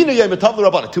said, Avinu Yom Tov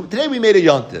L'Rabbanan. Today we made a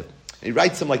yontiv. He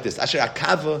writes him like this: Asher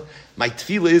akava My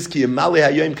tefillah is ki yimale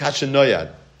hayom kashen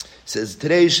noyad. He says,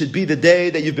 today should be the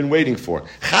day that you've been waiting for.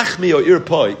 Chachmi o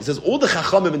irpoi. He says, all the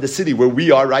chachamim in the city where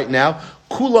we are right now,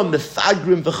 kulam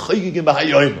mefagrim v'choygigim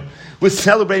b'hayoyim. We're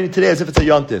celebrating today as if it's a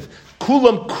yontif.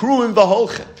 Kulam kruim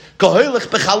v'holchem. Kohelich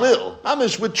b'chalil.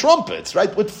 Mamish with trumpets,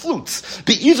 right? With flutes.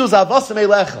 Be'izuz avasem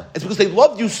elecha. It's because they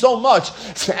loved you so much.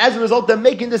 So as a result, they're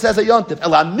making this as a yontif.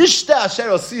 Ela mishta asher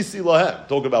osisi lohem.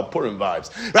 Talk about Purim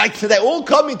vibes. Right? So they're all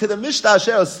coming to the mishta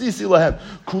asher osisi lohem.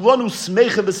 Kulanu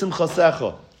smecha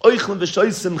v'simchasecha. Oichlin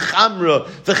v'shoisim chamra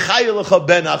v'chayelecha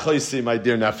ben achoisi, my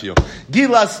dear nephew.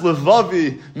 Gilas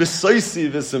levavi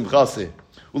misoisi v'simchasi.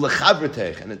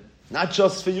 Ulechavretech. And not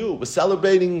just for you. We're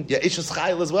celebrating your Eishes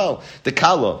Chayil as well. The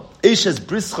Kala. Eishes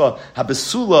Brischa,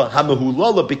 HaBesula,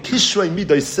 HaMehulala, Bekishrei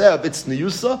Midoisev, it's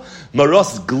Niyusa,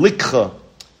 Maros Glikcha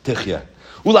Tichya.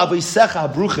 And not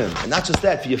just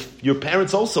that, your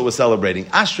parents also were celebrating.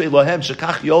 Ashrei Lohem,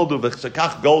 Shekach Yoldu,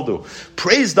 Shekach Goldu.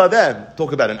 Praised are them.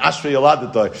 Talk about an Ashrei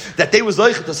Yoladatoy. That they was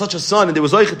Zoichet to such a son, and they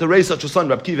was Zoichet to raise such a son,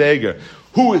 Rab Kiva Eger.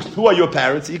 Who are your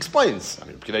parents? He explains. I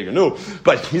mean, Rab Kiva Eger knew,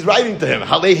 but he's writing to him.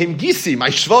 Halehim Gisi, my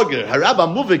Shvager, Harabba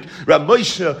Muvik, Rab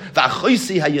Moshe,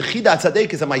 V'achoisi HaYechida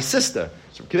Tzadek is my sister.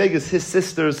 Rab Kiva Eger is his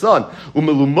sister's son.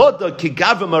 Umelumoda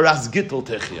Kigava Maras Gittel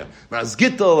Techia. Maras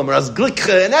Gittel, Maras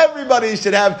Glikcha, and everybody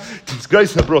should have this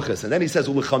grace and bruchas. And then he says,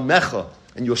 Ulechamecha,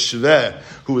 and your shveh,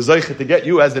 who was zeichet to get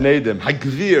you as an Edom,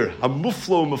 Hagvir,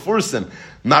 Hamuflo, Mefursim,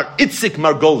 Mar Itzik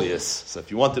Margolius. So if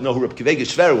you want to know who Reb Kiva Eger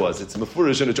shver was, it's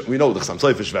Mefurish, and we know the Chassam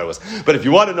Sofer shver was. But if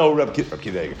you want to know who Reb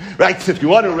Kiva Eger, right? If you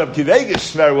want to know who Reb Kiva Eger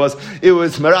shver was, it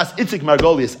was Maras Itzik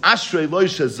Margolius. Ashrei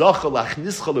Loisha Zocha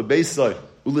Lachnischa Lebeisoi.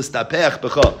 Ulistapech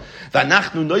becha.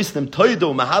 V'anachnu noisnem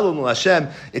toido mahalonu Hashem,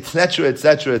 etc.,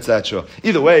 etc., etc.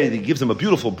 Either way, he gives him a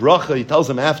beautiful bracha. He tells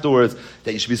him afterwards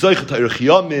that you should be zoichet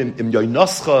ha'irchiyamim, im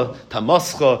yoinoscha,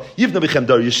 tamascha, yivna bichem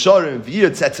dar yisharim,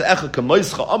 v'yir tzetzeecha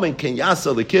kamoischa, amen ken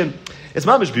yasa lekim. It's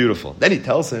mamish beautiful. Then he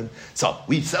tells him, so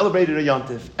we celebrated a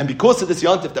yontif, and because of this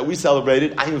yontif that we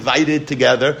celebrated, I invited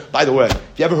together. By the way, have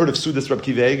you ever heard of Sudas Reb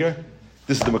Kiva Eger?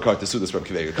 This is the Makar to Sudas Reb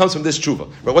Kiva Eger. It comes from this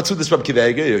tshuva. Right? What's Sudas Reb Kiva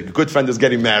Eger? Your good friend is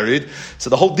getting married. So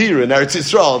the whole deer in Eretz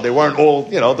Yisrael, they weren't all,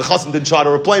 the chassan didn't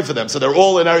charter a plane for them. So they're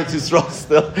all in Eretz Yisrael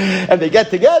still. And they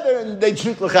get together and they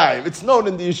drink l'chaim. It's known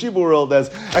in the yeshiva world as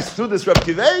Sudas Reb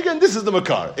Kiva Eger, and this is the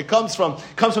Makar. It comes from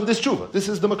this tshuva. This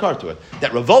is the Makar to it.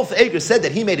 That Rav Wolf Eger said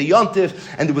that he made a yontif,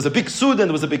 and there was a big suda, and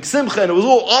there was a big simcha, and it was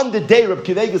all on the day Reb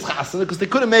Kiva Eger's chassan, because they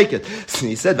couldn't make it. So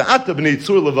he said, V'ata b'nei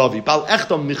tzur levavi, bal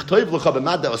echtam michtoiv l'cha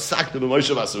b'madda osakta b'moshe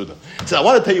v'asuda. So I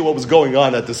want to tell you what was going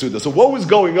on at the Suda. So what was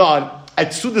going on at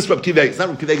Sudas Reb Kiva Eger? It's not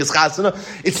Reb Kiva Eger's chasana.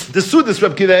 It's the Sudas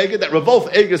Reb Kiva Eger that Rav Wolf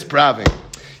Eger is praving.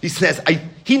 He says, I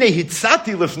threw out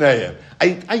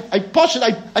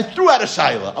a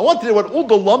shaila. I wanted to hear what all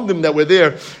the lumdim that were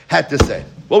there had to say.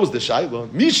 What was the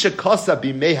shaila? Misha kosa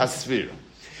bimei hasvira.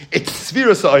 It's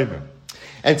svira sa'omer.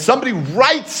 And somebody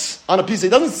writes on a piece, he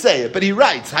doesn't say it, but he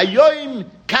writes, Hayoim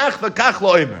kach v'kach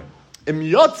la'omer. Im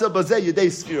yotza bazeh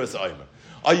yedei svira sa'omer.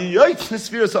 Are you yoytza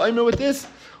Sfira Sa'omer with this?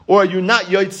 Or are you not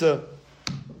yoytza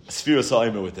Sfira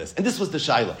Sa'omer with this? And this was the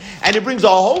Shaila. And it brings a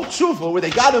whole tshuva where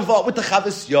they got involved with the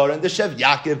Chavas Yor and the Shev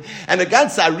Yaakov and the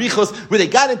Gans Arichos, where they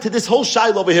got into this whole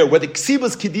Shaila over here, where the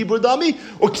Ksibas Kedibur Dami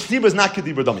or Ksibas not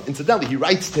Kedibur Dami. Incidentally, he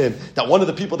writes to him that one of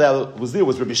the people that was there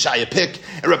was Rabbi Shaya Pick,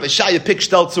 and Rabbi Shaya Pick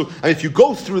Stelzu. I mean, if you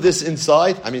go through this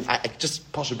inside, I mean, I just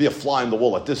should be a fly on the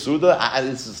wall at this Suda.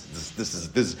 This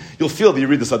is, you'll feel that you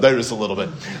read the Sadiris a little bit.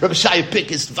 Rabbi Shaya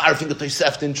Pick is varfing the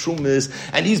Tosefta in Trumas,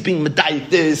 and he's being medayik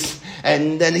this,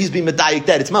 and then he's being medayik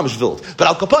that. It's mamish vild. But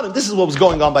Al Kapanim, this is what was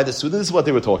going on by the Suda. This is what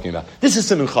they were talking about. This is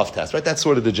Siman Chav Tes, right? That's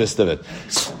sort of the gist of it.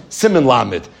 Siman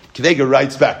Lamed. Kiva Eger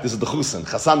writes back. This is the Chusin,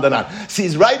 Chassan Danan. See,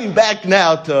 he's writing back to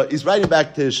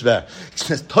Shver. He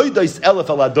says, Toidois elef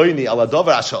al adoini al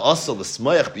adover asha asal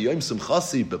l'smoyach b'yoim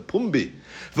simchasi b'pumbi.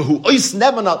 He says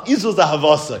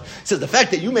the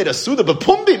fact that you made a suda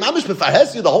b'pumbi, mamish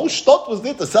b'farhes you, the whole shtot was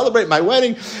there to celebrate my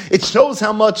wedding. It shows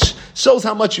how much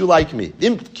you like me.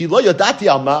 This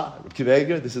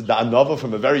is the Anova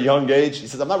from a very young age. He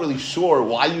says, I'm not really sure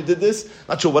why you did this.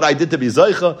 Not sure what I did to be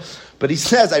Zoicha. But he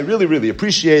says, I really, really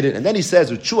appreciate it. And then he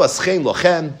says, Uchuas chen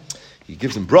lochem. He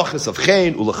gives him brachas of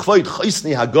chen. Ulechvoid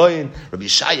choisni hagoyin. Rabbi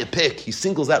Shaya Pick. He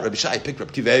singles out Rabbi Shaya Pick,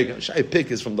 Rabbi Kiva Eger. Rabbi Shaya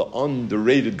Pick is from the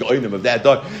underrated goyinim of that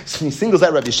dog. So he singles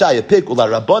out Rabbi Shaya Pick. Ula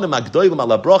rabbanim agdoilim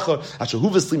ala bracha. Asher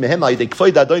huvasli mehem ha'idei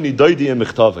kvoid adoini doidi and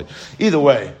mechtavei. Either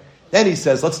way. Then he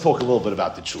says, let's talk a little bit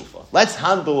about the tshuva. Let's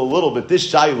handle a little bit this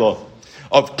shayla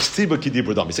of Ksiba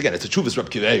Kedibur Damis. Again, it's a tshuva's Reb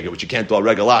Kiva Eger, which you can't do al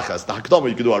regalachas. The Hakdama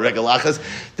you can do al regalachas.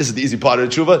 This is the easy part of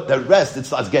the tshuva. The rest, it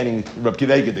starts getting Reb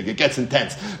Kiva Eger, it gets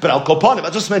intense. But Al Kopanim, I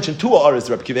just mentioned two aras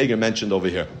Reb Kiva Eger mentioned over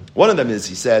here. One of them is,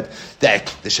 he said, that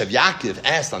the Shev Yaakov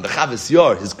asked on the Chavas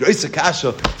Yor, his Grace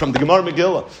Akasha, from the Gemara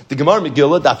Megillah. The Gemara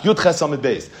Megillah, Daf Yud Ches Amud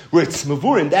Beis, where it's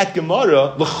Mavur in that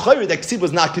Gemara, l'chayr that Ksiv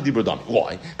was not Kedibur Dami.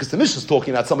 Why? Because the Mishnah is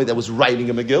talking about somebody that was writing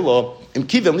a Megillah, in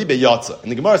Kivim Libe Yatza.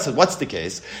 And the Gemara said, what's the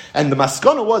case? And the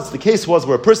Maskana was, the case was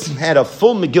where a person had a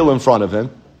full Megillah in front of him.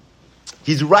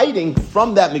 He's writing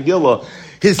from that Megillah,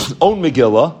 his own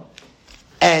Megillah,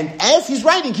 and as he's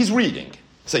writing, he's reading.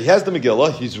 So he has the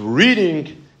Megillah, he's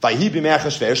reading Vayhi b'Me'ach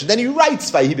HaShverish, and then he writes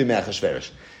Vayhi b'Me'ach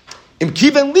HaShverish. Im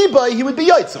Kiven Liba, he would be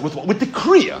Yotze, with the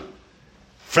Kriya.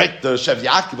 Frek the Shev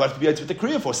Yaakov, what have to be Yotze with the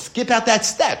Kriya for? Skip out that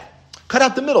step. Cut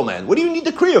out the middleman. What do you need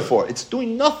the Kriya for? It's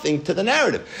doing nothing to the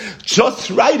narrative. Just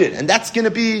write it, and that's going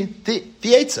to be the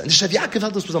Yetza. And the Shev Yaakov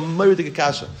held this was a murder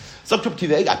kasha. So I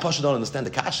don't understand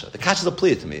the kasha. The kasha is a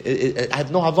plea to me. I have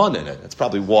no Havan in it. That's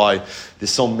probably why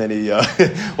there's so many,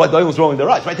 why the was rolling their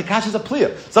eyes, right? The kasha is a plea.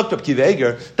 Zok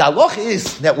Kiveger, the halach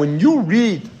is that when you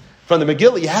read from the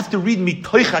Megillah, you have to read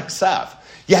mitoich haksav.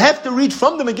 You have to read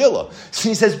from the Megillah. So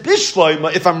he says,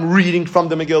 Bishloima, if I'm reading from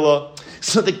the Megillah,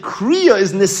 so the Kriya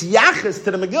is nisyachas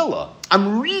to the Megillah.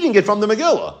 I'm reading it from the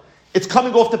Megillah. It's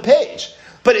coming off the page.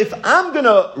 But if I'm going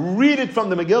to read it from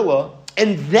the Megillah,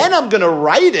 and then I'm going to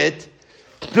write it,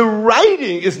 the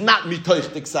writing is not mitoich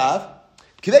tiksav.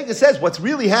 Kivega says what's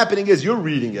really happening is you're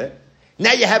reading it,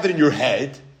 now you have it in your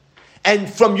head, and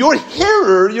from your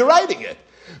hearer, you're writing it.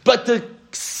 But the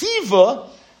ksiva,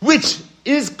 which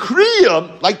is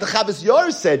kriya, like the Chavas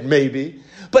Yor said maybe,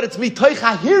 but it's mitoich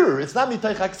ha-hearer, it's not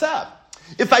mitoich ha-ksav.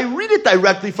 If I read it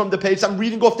directly from the page, I'm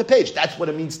reading off the page. That's what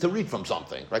it means to read from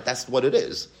something, right? That's what it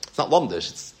is. It's not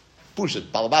lamdish, it's pushit,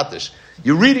 balabatish.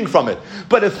 You're reading from it.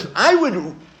 But if I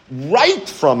would write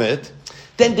from it,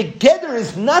 then the gather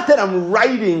is not that I'm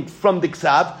writing from the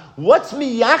ksav. What's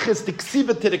miyachas the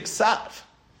ksiva to the ksav?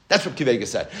 That's what Kivega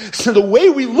said. So the way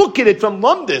we look at it from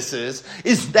lamdis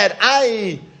is that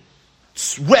I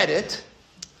read it,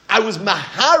 I was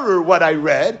maharer what I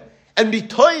read, and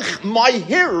mitoich my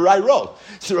hearer I wrote.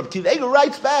 So Rabbi Kivega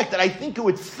writes back that I think it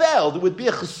would fail. There would be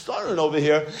a chesaron over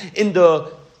here in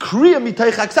the kriya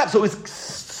mitoich haksav. So is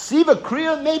ksiva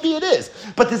kriya? Maybe it is.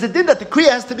 But there's a din that the kriya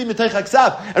has to be mitoich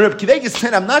haksav. And Rabbi Kivega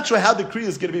said, I'm not sure how the kriya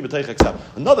is going to be mitoich haksav.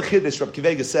 Another chiddush Rabbi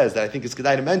Kivega says that I think is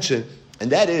kedai to mention,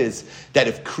 and that is that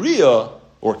if kriya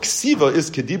or ksiva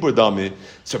is kedibur dami,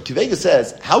 so Rabbi Kivega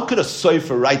says, how could a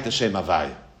sofer write the Shem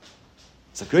Havaya?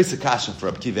 It's a great sakasha for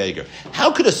Rabbi Kivega.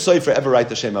 How could a sofer ever write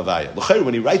the Shem Havaya? L'chayr,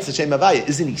 when he writes the Shem Havaya,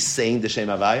 isn't he saying the Shem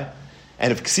Havaya?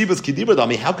 And if ksiva is kedibur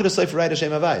dami, how could a sofer write the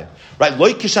Shem Havaya? Right?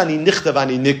 Loi kishani nichtav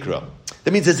ani nikra.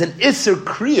 That means there's an Isser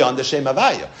Kriya on the Shem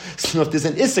Havaya. So if there's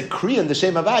an Isser Kriya on the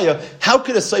Shem Havaya, how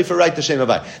could a Sefer write the Shem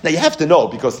Havaya? Now you have to know,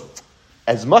 because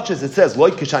as much as it says,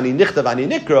 Loi Kishani Nichtav Ani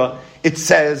Nikra, it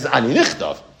says Ani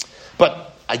Nichtav.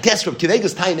 But I guess from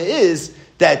Kivega's taina is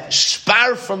that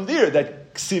Shpar from there,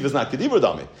 that Ksiv is not Kedibur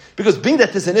Dami. Because being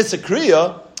that there's an Isser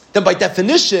Kriya, then by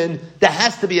definition, there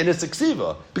has to be an Isser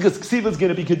Ksiva, because Ksiva is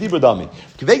going to be Kedibur Dami.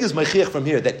 Kivega is mechiach from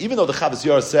here, that even though the Chavas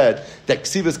Yor said that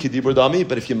Ksiva is Kedibur Dami,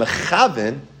 but if you're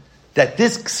mechaven, that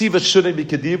this Ksiva shouldn't be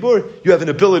Kedibur, you have an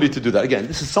ability to do that. Again,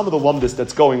 this is some of the lumdus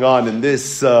that's going on in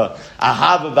this Ahava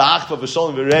v'achva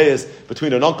v'sholem v'reyes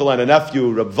between an uncle and a nephew,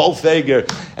 Reb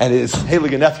Wolfeger, and his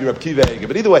heilige nephew, Reb Kiveger.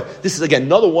 But either way, this is again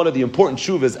another one of the important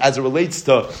shuvas as it relates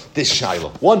to this Shiloh.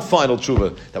 One final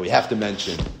shuva that we have to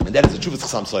mention, and that is the Chuvas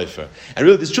Chasam Sofer. And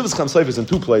really, this Chuvas Chasam Sofer is in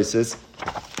two places.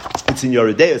 It's in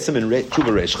Yeridei Siman Tshuva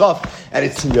Reish Chav, and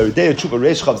it's in Yeridei Tshuva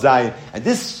Reish Chav Zayin. And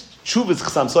this Tshuva is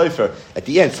Chasam Sofer. At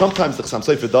the end, sometimes the Chasam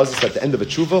Sofer does this at the end of a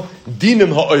Tshuva.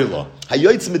 Dinim ha'oila.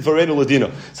 Hayoytzim midvarenu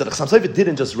l'dino. So the Chasam Sofer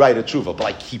didn't just write a Tshuva, but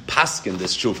like he paskin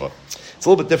this Tshuva. It's a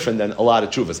little bit different than a lot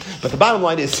of Tshuvas. But the bottom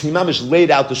line is, Himamish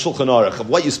laid out the Shulchan Aruch of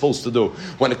what you're supposed to do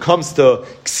when it comes to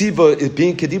Ksiva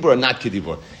being Kedibur or not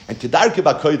Kedibur. And Kedarke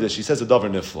B'Kodesh, he says a Dover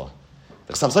Nifla.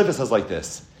 The Chasam Sofer says like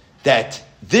this, that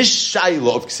this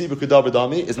Shaila of Ksiva Kedavar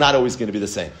Dami is not always going to be the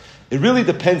same. It really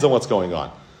depends on what's going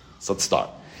on. So let's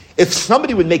start. If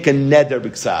somebody would make a neder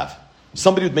b'ksav,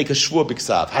 somebody would make a shvur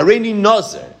b'ksav, hareini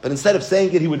nazir, but instead of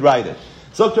saying it, he would write it.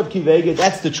 Zok Rav Kivega,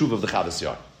 that's the truth of the Chavas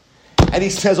Yor. And he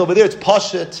says over there, it's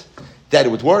pashut, that it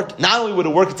would work. Not only would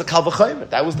it work, it's a kal v'chomer.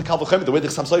 That was the kal v'chomer, the way the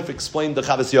Chasam Sofer explained the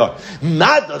Chavas Yor.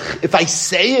 Madach, if I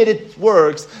say it, it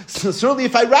works. So certainly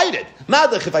if I write it.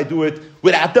 Madach, if I do it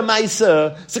without the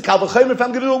maisa, it's a kal v'chomer if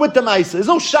I'm going to do it with the maisa. There's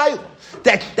no shayla.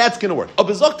 That's going to work. Oh,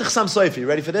 Zok the Chasam Sofer, you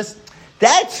ready for this?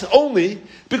 That's only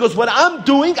because what I'm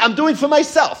doing for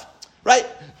myself. Right?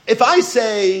 If I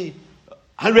say,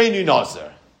 Hareinu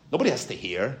Nazir, nobody has to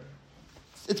hear.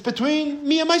 It's between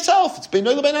me and myself. It's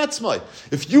beinoy lebein atzmai.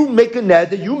 If you make a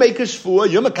neder, you make a shvua,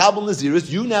 you're makabel naziris,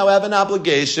 you now have an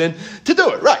obligation to do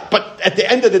it. Right. But at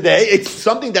the end of the day, it's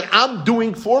something that I'm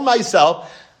doing for myself.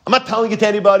 I'm not telling it to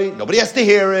anybody. Nobody has to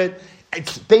hear it.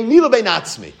 It's beinoy lebein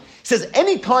atzmai. He says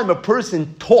anytime a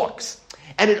person talks,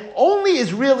 and it only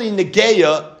is really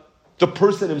negeya, the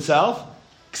person himself,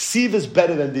 ksiv is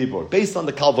better than dibur, based on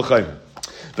the Kal V'chomer.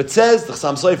 But says the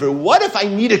Chassam Sofer, what if I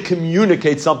need to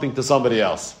communicate something to somebody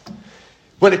else?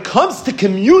 When it comes to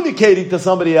communicating to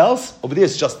somebody else, over there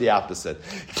it's just the opposite.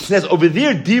 It says over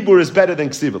there dibur is better than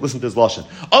ksiv. Listen to this lashon.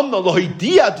 Amna lo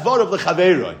hidia dvarav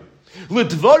lechaveiroi.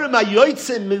 L'dvarim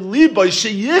hayotzim miliboi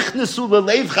sheyichnesu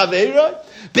lelev chaveiroi.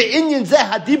 Be'inyan zeh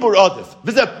hadibur adif.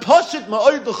 V'zeh pashit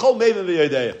ma'oid l'chol meven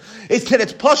v'yodeya. It's that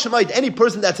it's pashit, any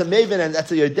person that's a maven and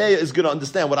that's a yodeya is going to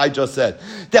understand what I just said.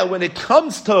 That when it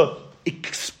comes to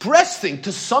expressing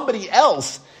to somebody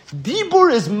else,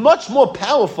 dibur is much more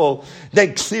powerful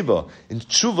than ksiva. In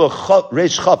Tshuva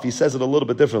Reish Chaf, he says it a little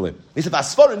bit differently. He said,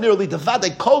 "Asfar nearly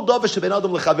devadei kol davar sheben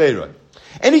adam lechaveiroi."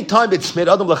 Anytime it's made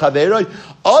adam lechaveiroi,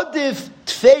 adif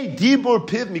tfei dibur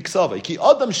piv miksavei ki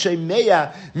adam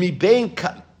shemeya mi bein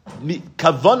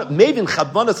kavan mevin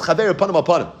chavanas chaver upanim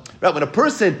upanim. Right, when a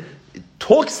person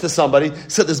talks to somebody,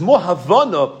 so there's more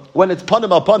havana when it's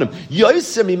panim al panim.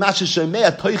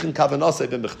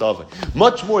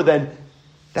 Much more than,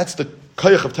 that's the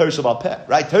koyach of Torah Shabbat Peh,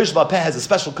 right? Torah Shabbat Peh has a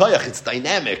special koyach. It's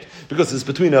dynamic because it's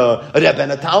between a Rebbe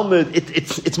and a Talmud.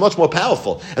 It's much more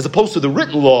powerful as opposed to the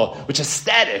written law, which is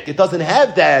static. It doesn't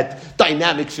have that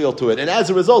dynamic feel to it, and as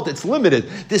a result, it's limited.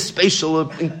 This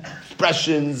spatial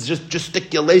expressions, just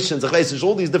gesticulations,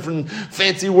 all these different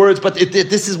fancy words, but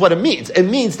this is what it means. It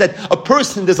means that a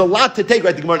person, there's a lot to take,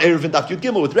 right? The Gemara in Erev and Daf Yud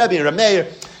Gimel with Rebbe and Rameir.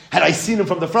 Had I seen him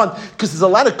from the front, because there's a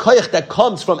lot of koyach that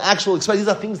comes from actual expression. These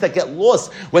are things that get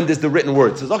lost when there's the written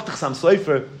word. So Zoch Chassam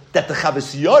Sofer that the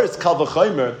Chavos Yair's Kal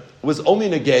V'chomer was only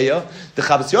negeya. The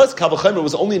Chavos Yair's Kal V'chomer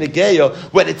was only negeya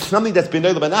when it's something that's been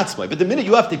noiled by natzmai. But the minute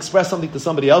you have to express something to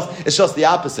somebody else, it's just the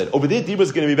opposite. Over there, dibur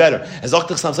is going to be better. As Zoch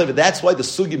Chassam Sofer, that's why the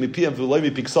sugi mipiyam v'loy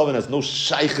mipiksavin has no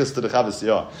shaychus to the Chavos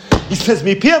Yair. He says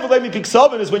mipiyam v'loy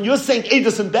mipiksavin is when you're saying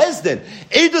Eidos and Bezdin.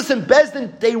 Eidos and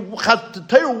Bezdin, the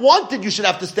Torah wanted you should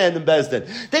have to stand in Bezdin.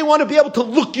 They want to be able to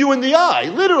look you in the eye,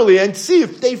 literally, and see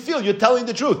if they feel you're telling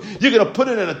the truth. You're going to put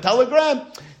it in a telegram,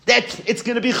 that it's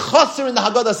going to be chaser in the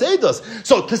Haggadah Eidos.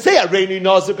 So to say Areini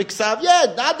Nazir B'Ksav,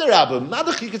 yeah, Nader Abba,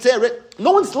 Madach, you could say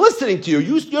no one's listening to you.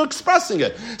 You're expressing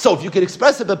it. So if you can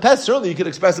express it B'Pes, certainly you can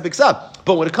express it B'Ksav.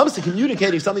 But when it comes to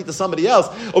communicating something to somebody else,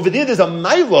 over there's a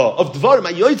maila of Dvarim,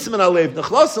 Ayotzim and Alev,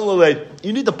 Nechlasin Alev.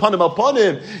 You need to panim upon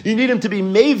him. You need him to be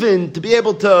maven, to be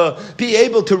able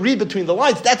to read between the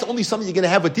lines. That's only something you're going to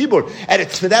have with Dibur. And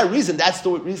it's for that reason, that's the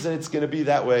reason it's going to be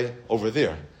that way over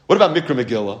there. What about Mikra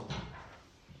Megillah?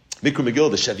 Mikra Megillah,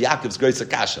 the Shev Yaakov's great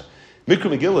Sakasha. Mikra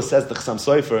Megillah says the Chassam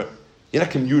Sofer, you're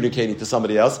not communicating to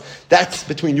somebody else. That's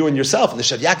between you and yourself. And the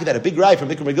Shev Yaakov had a big ride from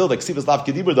Mikra Megillah, like Ksivas Lav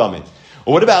Kedibur Damin.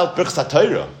 Or what about Birchas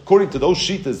HaTorah? According to those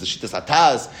Shitas, the Shitas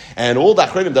Hataz, and all the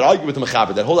Achronim that argue with the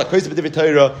Mechaber, that hold that Kreis B'Divrei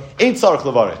Torah, ain't Tzarech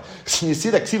Levarech. You see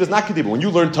that Ksivas not Kedibur. When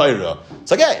you learn Torah,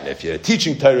 it's again, if you're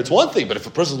teaching Torah, it's one thing, but if a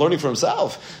person's learning for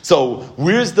himself, so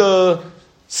where's the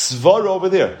Svar over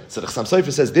there? So the Chassam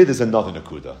Sofer says there's another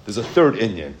Nakuda. There's a third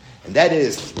Inyan. And that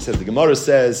is, he says, the Gemara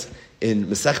says in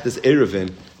Masechtes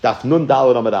Eruvin, Daf Nun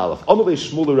Daled Amud Aleph, Amalei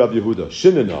Shmuel Rav Yehuda,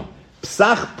 Shinana,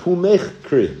 Psach Pumech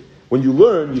Kri. When you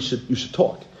learn, you should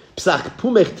talk. Psach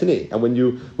Pumech Tnei. And when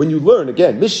you learn,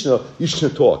 again, Mishnah, you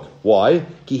should talk. Why?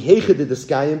 Ki Heiche de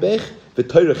Deskayim Bech,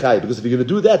 because if you're going to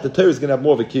do that, the Torah is going to have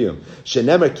more of a kiyum.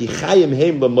 Shenemer ki chayim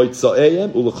heim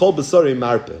lemoitzaeyim ulechol besarim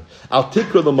marpe. Al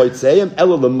tikra lemoitzaeyim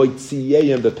ela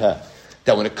lemoitziyeyim bepeh.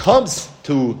 That when it comes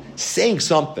to saying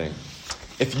something,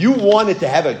 if you wanted to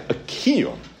have a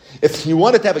kiyum,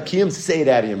 say it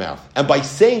out of your mouth. And by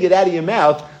saying it out of your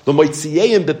mouth,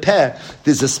 lemoitziyeyim bepeh,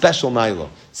 there's a special nailo.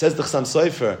 Says the Chassam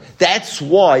Sofer, that's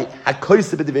why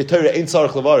HaKoyse B'Divrei Torah ain't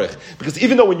Tzarech Levarech. Because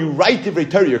even though when you write Divrei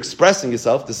Torah, you're expressing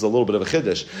yourself, this is a little bit of a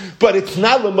chiddush, but it's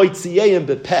not L'moitziyeyim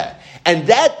B'Peh. And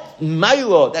that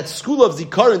Maila, that school of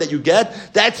Zikaron that you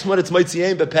get, that's when it's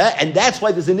Moitziyeyim B'Peh, and that's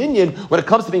why there's an Inyan, when it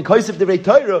comes to being Koyse B'Divrei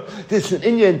Torah, there's an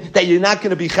Inyan that you're not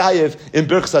going to be Chayev in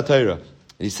Birchas HaTorah.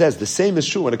 And he says the same is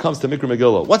true when it comes to Mikra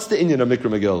Megillah. What's the Inyan of Mikra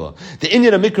Megillah? The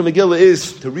Inyan of Mikra Megillah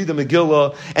is to read the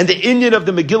Megillah, and the Inyan of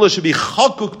the Megillah should be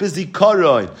Chakuk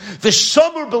B'Zikaron,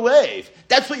 V'Shamur B'Leiv,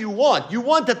 That's what you want. You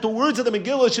want that the words of the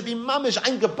Megillah should be mamish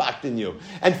eingepackt in you.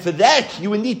 And for that, you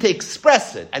would need to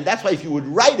express it. And that's why if you would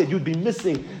write it, you'd be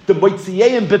missing the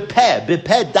moitziyim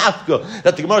bepeh dafka,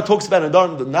 that the Gemara talks about in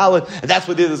the Nalad, and that's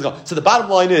what it is. So the bottom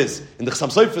line is, in the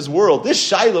Chassam Sofer's world,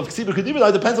 this shayla of Ksibur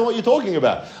Kedibur depends on what you're talking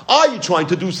about. Are you trying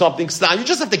to do something? You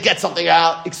just have to get something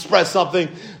out, express something.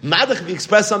 Madach, if you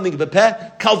express something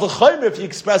bepeh, kal v'chomer if you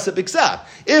express it b'ksav.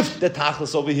 If the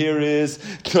tachlis over here is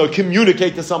to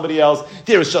communicate to somebody else,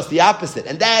 there is just the opposite.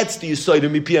 And that's the Yisoid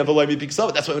of Mipi and V'loi Mipi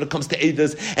Ksav. That's why when it comes to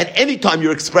Eidas, and anytime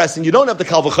you're expressing, you don't have the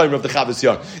Kal V'chomer of the Chavos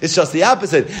Yair. It's just the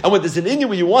opposite. And when there's an Inyan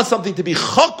where you want something to be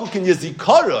chakuk in your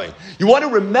Zikaron, you want to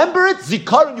remember it,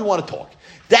 Zikaron, you want to talk.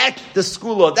 That the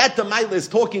school of that the Maila is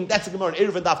talking. That's the Gemara in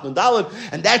Erev and Daf Nun Daled,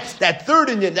 and that's that third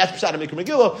Inyan. That's Pshat Mikra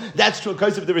Megillah. That's true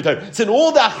Kosef of the return. It's in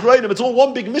all the Achrayim. It's all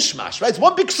one big mishmash, right? It's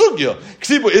one big sugya.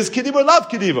 Ksibur is Kedibur, not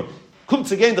Kedibur.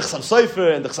 Comes again the Chassam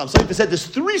Sofer, and the Chassam Sofer said there's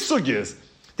three sugyas.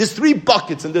 There's three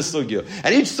buckets in this sugya,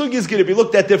 and each sugya is going to be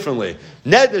looked at differently.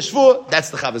 Neder Shvu, that's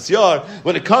the Chavos Yair.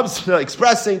 When it comes to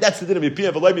expressing, that's the din of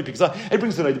Yipiyah V'loi Mipikzah. It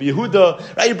brings the night to be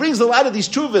Yehuda, right? It brings a lot of these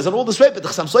chuvas and all this way. But the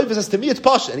Chassam Sofer says to me it's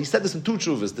posh, and he said this in two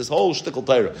chuvas. This whole shtickle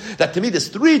Torah, that to me there's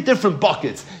three different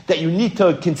buckets that you need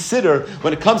to consider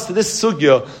when it comes to this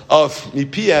sugya of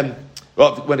Yipiyah.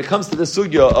 Well, when it comes to this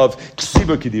sugya of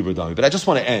Ksibur Kedibur Dami. But I just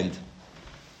want to end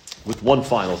with one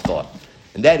final thought,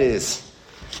 and that is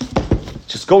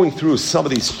just going through some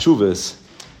of these tshuvas.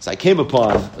 So I came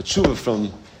upon a tshuva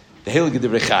from the Heilige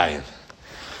Divrei Chaim,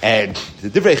 and the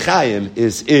Divrei Chaim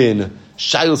is in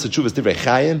Shailos Tshuvas Divrei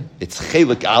Chaim. It's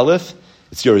Chelik Aleph,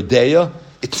 it's Yeridea,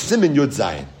 it's Siman Yud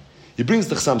Zayin. He brings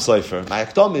the Chassam Sofer. My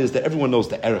akdam is that everyone knows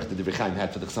the erech the Divrei Chaim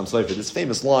had for the Chassam Sofer. There's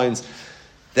famous lines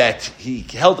that he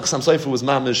held the Chassam Sofer was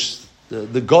mamish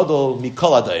the Godol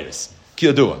Mikol Adairis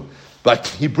Kiyadua. But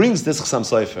he brings this Chassam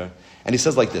Sofer, and he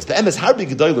says like this: the emes harbi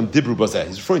gedolim dibru bazeh.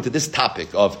 He's referring to this topic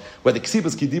of whether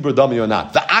ksibas ki dibru dami or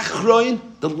not. The achroin,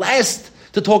 the last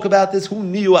to talk about this, who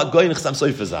niu agoyin Chassam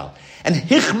Sofer zal, and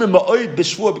hichmer ma'oid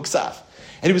b'shvua b'ksav.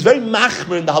 And he was very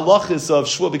machmer in the halachas of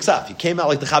shvua b'ksav. He came out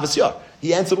like the Chavos Yair.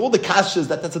 He answered all the kashas.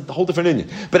 That's a whole different Inyan.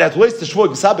 But at least the shvua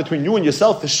b'ksav between you and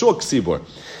yourself is shor ksibur.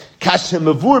 Kashem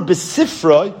mavur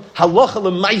b'sifroi halacha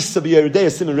l'maisa b'yeridei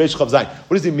siman reish chav zayin.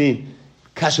 What does he mean?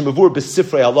 Kashem mavur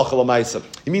b'sifrei halacha l'maisa.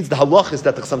 He means the halachas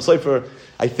that the Chassam Sofer,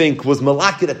 I think, was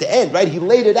malakid at the end, right? He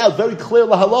laid it out very clear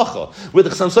la halacha, where the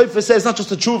Chassam Sofer says not just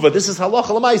a tshuva, this is halacha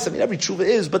l'maisa. I mean, every tshuva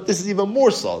is, but this is even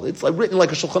more so. It's like written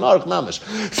like a Shulchan Aruch mamish.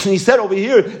 So he said over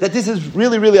here that this is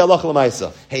really, really halacha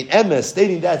l'maisa. Hein emes,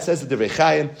 stating that, says the Divrei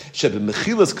Chaim, shebe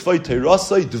mechilas k'vay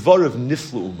teirasai dvarav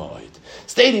niflu u'ma'id.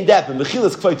 Stating that, but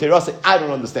mechilas k'vay teirasai, I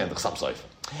don't understand the Chassam Sofer.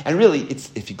 And really,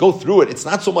 it's, if you go through it, it's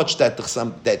not so much that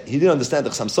that he didn't understand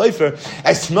the Chassam Sofer,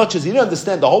 as much as he didn't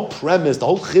understand the whole premise, the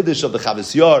whole chiddush of the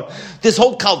Chavos Yair, this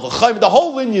whole Kal V'chomer, the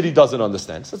whole lineage he doesn't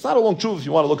understand. So it's not a long truth if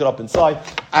you want to look it up inside.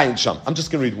 Ayin Sham. I'm just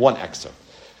going to read one excerpt.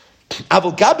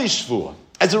 Avol Gabi Shvua,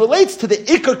 as it relates to the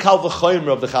Ikar Kal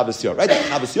V'chomer of the Chavos Yair, right? The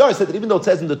Chavos Yair said that even though it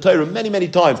says in the Torah many, many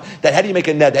times that how do you make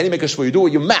a ned, how do you make a shvua, you do it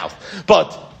with your mouth,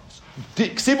 but the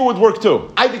Ksiva would work too.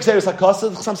 I think Seres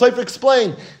HaKasa, Chassam Sofer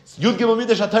explained. Yud Gimel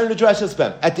Midrash Hatayr Nedrash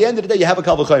Espem. At the end of the day, you have a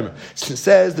Kal V'chomer.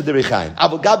 Says the Divrei Chaim.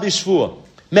 Avol Gabi Shvua.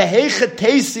 Meheicha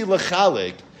Teisi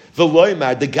L'chalik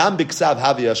V'loimar the Gam B'Ksav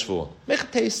Havi HaShvua. Meheicha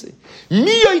Teisi.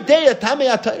 Mi Yodeya Tamei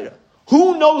HaTorah.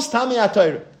 Who knows Tamei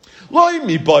HaTorah? This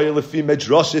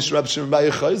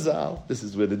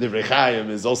is where the Divrei Chaim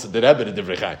is also the Rebbe of the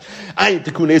Divrei Chaim. Ayin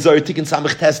Tikun Ezor Tikkun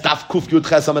Samech Tes Daf Kuf Yud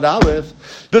Ches Amud Aleph.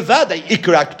 Bevadai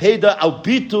Ikrak Peda Al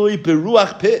Bitui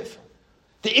Beruach Piv.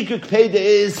 The Ikrak Peda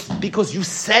is because you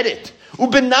said it.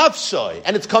 Ubenafshoy,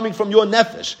 and it's coming from your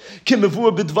nefesh.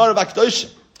 Kimevur B'Dvar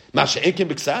V'Akdoshim. Masha Ekim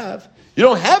B'Ksav. You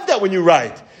don't have that when you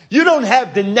write. You don't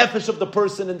have the nefesh of the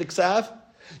person in the Ksav.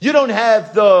 You don't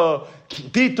have the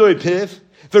Bitui Piv.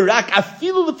 Even if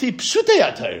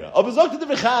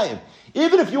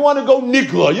you want to go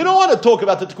nigla, you don't want to talk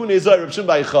about the Tikkun Ezor of Shem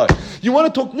Ba'yichai. You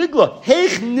want to talk nigla.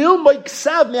 Heich nil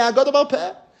mo'iksav me'agad abal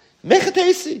peh.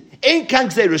 Mechatesi. Ein kan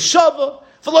gzei reshava.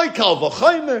 V'loi kal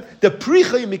v'chomer. The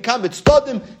pricha yimikam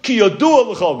etztadim ki yodua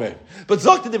l'chomer. But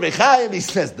Zok the Divrei Chaim, he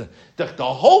says the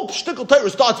whole shtickle Torah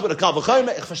starts with a Kal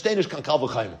V'chomer. Ich verstehe nicht kein Kal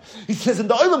V'chomer. He says in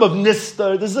the olam of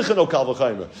Nister, there's sicher no Kal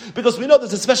V'chomer. Because we know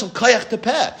there's a special koyach to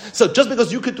peh. So just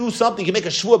because you could do something, you can make a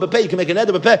shvua b'peh, you can make an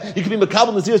eder b'peh, you can be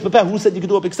mekabel naziris b'peh. Who said you could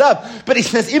do a b'ksav? But he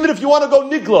says even if you want to go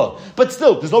nigla, but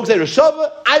still there's no gzei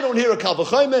reshava. I don't hear a Kal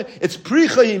V'chomer. It's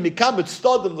pricha yimikam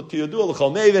etztadim l'kiyodua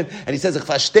l'chol meven. And he says ich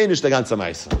verstehe nicht the ganze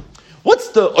Meisa. What's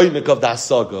the oimik of the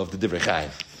saga of the Divrei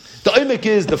Chaim? The Oimek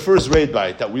is the first raid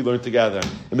bite that we learned together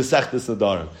in Masechtas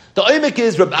Nedarim. The Oimek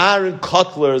is Reb Aaron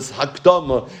Kotler's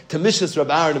Hakdama to Mishas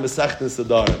Reb Aaron in Masechtas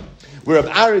Nedarim, where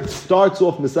Reb Aaron starts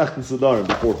off Masechtas Nedarim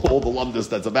before all the lumdus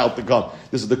that's about to come.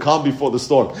 This is the calm before the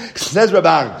storm. Says Reb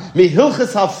Aaron,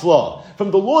 Mehilchas Hafla,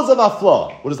 from the laws of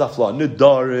Hafla. What is Hafla?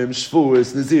 Nedarim,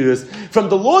 Shvuos, Naziris. From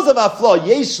the laws of Hafla,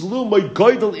 Yesh Lu Moy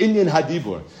Goydel Inyan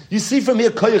Hadibur. You see from here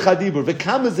Koyach Hadibur.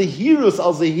 V'kam Zehirus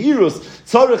al Zehirus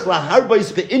Tzorich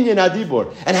LaHarbais Be'inyan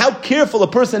Hadibur. And how careful a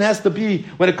person has to be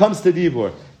when it comes to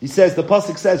Dibur. He says, the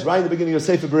pasuk says right in the beginning of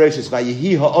Sefer Bereshis,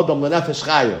 Vayehi ha'adam lenefesh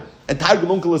chaya. And Targum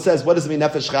Onkelos says, what does it mean,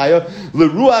 nefesh chaya?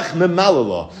 L'ruach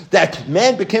memalala. That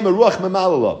man became a ruach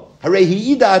memalala. Harei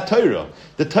hi'ida ha'Torah.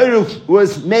 The Torah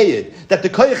was made that the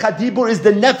koyach hadibur is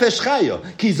the nefesh chaya.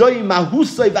 Ki zoi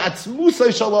mahusay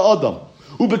v'atzmusay shal ha'adam.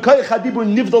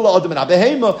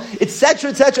 Etc.,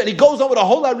 etc. And he goes on with a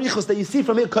whole arichos that you see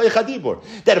from here, koyach hadibur.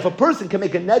 That if a person can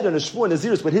make a neder and a shvur and a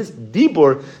zirus with his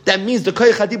dibur, that means the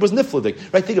koyach hadibur is nifladik.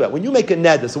 Right? Think about it. When you make a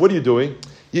neder, so what are you doing?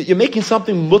 You're making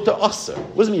something mutter aser.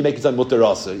 What does it mean you're making something mutter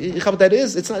aser? You know what that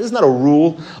is? It's not a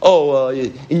rule.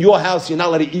 In your house you're not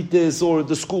allowed to eat this, or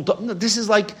the school. No, this is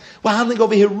like we're handling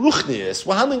over here ruchnius.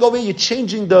 We're handling over here. You're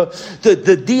changing the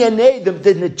DNA,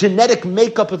 the genetic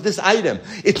makeup of this item.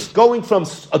 It's going from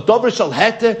a dover shal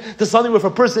hete to something where if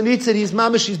a person eats it, he's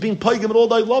mamish, he's being poigim and all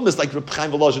the ilamas, like Reb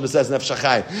Chaim Volozhin says in Nefesh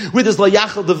HaChaim. With his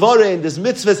layachal devore and his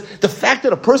mitzvahs, the fact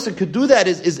that a person could do that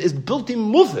is built-in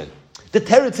moving. The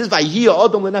teretz is vayhi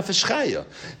adam lenefesh chaya.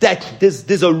 That there's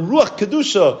a ruach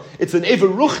kedusha. It's an ever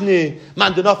ruchni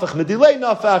man de nafach medilei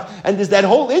nafach, and there's that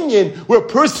whole inyan where a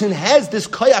person has this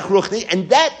koyach ruchni, and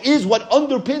that is what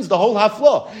underpins the whole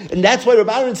hafla. And that's why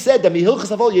Rabbi Aaron said that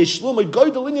mihilchas aval yeshlum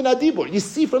goydel inyan adibur. You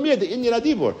see from here the inyan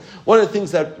adibur. One of the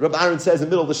things that Rabbi Aaron says in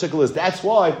the middle of the shikul is that's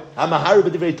why I'm a harib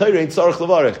b'divrei Torah ain't tzarich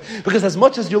levarich, because as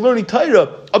much as you're learning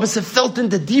Torah, obviously felt in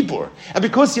the dibur, and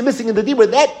because you're missing in the dibur,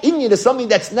 that inyan is something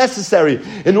that's necessary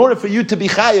in order for you to be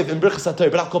chayiv in Birchas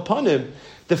HaTorah. But I'll call upon him,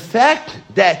 the fact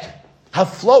that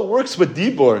Hafla works with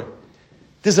Dibur,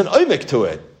 there's an oimek to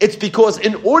it. It's because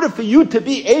in order for you to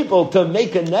be able to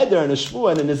make a neder and a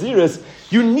shvu and a naziris,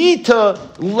 you need to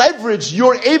leverage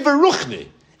your Ever Ruchni.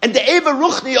 And the Ever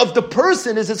Ruchni of the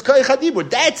person is his Koyach HaDibur.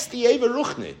 That's the Ever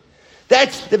Ruchni.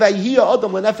 That's the Vayhi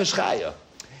Adam Lenefesh Chaya.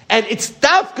 And it's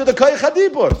Tafka the Koyach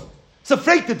HaDibur. So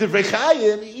freik the Divrei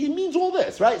Chayim, it means all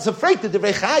this, right? So freik the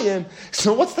Divrei Chayim,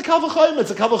 so what's the Kal V'chomer? It's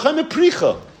a Kal V'chomer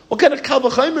Pricha. What kind of Kal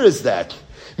V'chomer is that?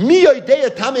 Mi yoidea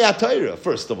Tamei HaTorah,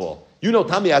 first of all. You know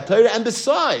Tamei HaTorah, and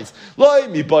besides, Loi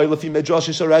mi boy lefi medrash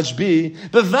Rashbi,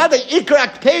 bevadei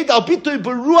ikrak paid al bitui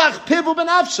beruach pivu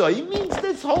benafsha. He means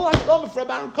this whole Hakdama from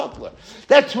Aaron Kotler.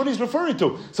 That's what he's referring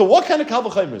to. So what kind of Kal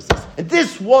V'chomer is this? And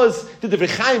this was the Divrei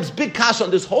Chaim's big kasha on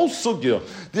this whole sugya,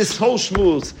 this whole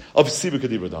shmuz of Sibur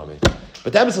Kedibur Dami.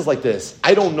 But the emphasis is like this.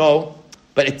 I don't know,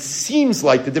 but it seems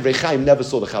like the Divrei Chaim never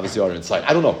saw the Chavos Yair inside.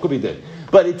 I don't know, could be did.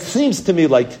 But it seems to me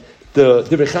like the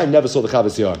Divrei Chaim never saw the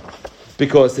Chavos Yair.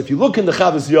 Because if you look in the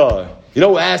Chavos Yair, you know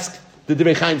who asked the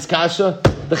Divrei Chaim's kasha?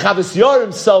 The Chavos Yair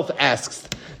himself asks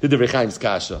the Divrei Chaim's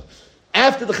kasha.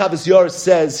 After the Chavos Yair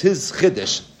says his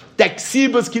chiddush,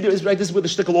 Taksibas Kedibur is right. This is where the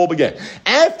shtickle all began.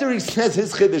 After he says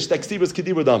his chiddush, Taksibas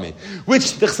Kedibur Dami,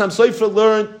 which the Chassam Sofer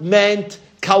learned meant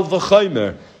Kal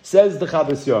V'chomer, says the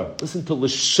Chavos Yair. Listen to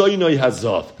L'shoinoi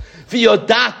Hazav.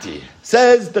 V'yodati,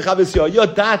 says the Chavos Yair,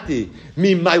 Yodati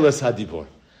mi Mailas Hadibur.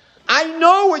 I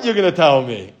know what you're going to tell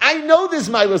me. I know this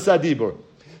Mailas Hadibur.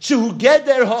 Shehu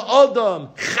geder ha'adam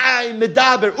chay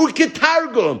medaber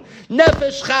u'ketargum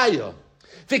nefesh chaya.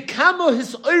 V'kamo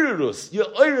his oirus, your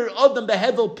oirer adam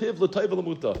behevel piv l'toiv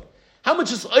l'muta. How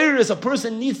much is oirus a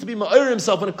person needs to be ma'oir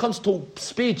himself when it comes to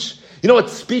speech? You know what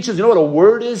speech is? You know what a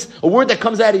word is? A word that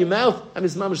comes out of your mouth? I mean,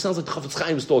 his mamash sounds like Chafetz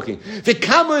Chaim is talking.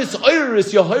 V'kamo his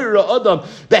oirus, your oirer adam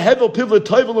behevel piv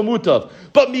l'toiv l'muta.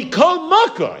 But mikol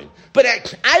makai. But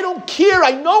I don't care,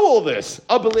 I know all this.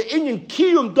 But when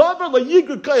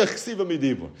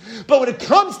it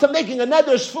comes to making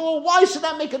another shvur, why should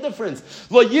that make a difference?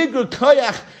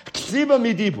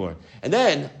 And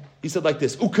then he said like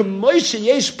this,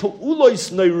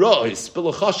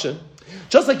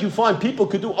 just like you find people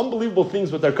could do unbelievable things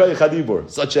with their koyach hadibur,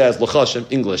 such as l'chashim,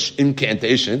 English,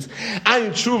 incantations,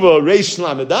 ayin tshuva, reish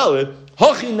lamedalid,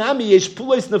 hochi nami yesh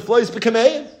pulois neflois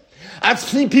b'kameim. I've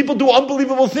seen people do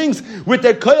unbelievable things with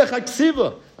their koyach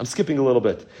haksiva. I'm skipping a little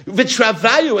bit.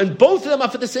 V'travayu, and both of them are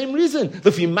for the same reason.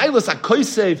 L'fi mailas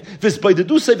hakoysev,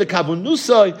 v'sbaydedusei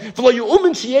v'kabunusai, v'lo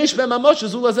yu'umin sheyesh v'mamash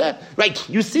azulazeh. Right,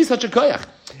 you see such a koyach.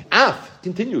 Af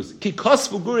continues. Kikos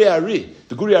v'guri ari.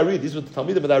 The Guri Ari, these were the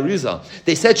Talmidim of the Arizal.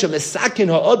 They said, Shemesakin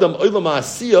ha'adam oilam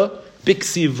ha'asiyah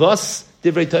biksivas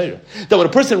Divrei Torah. That when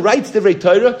a person writes Divrei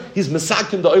Torah, he's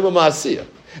Mesakim the Olam Ha'asiyah.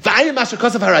 V'ayim Masher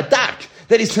Kosav HaRadak.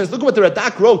 That he says, look at what the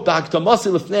Radak wrote,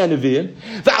 Ta'aktamasi L'fnei HaNevi'im.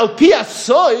 V'al pi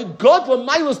asoid, God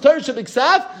l'maylos Torah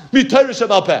shebiksav, mi Torah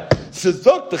shebal peh.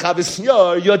 Zok the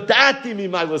Chavisnyor, yodati mi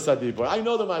Mailos Hadibur. I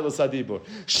know the Mailos Hadibur.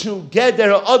 Shu geder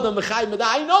ha'odam mechayim medai.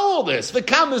 I know all this.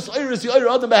 V'kamis oiris yoir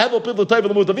odam behevel pivul toiv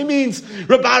l'mutav. He means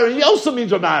Rabbaran. He also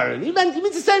means Rabbaran. He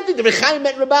means the same thing. The Rechayim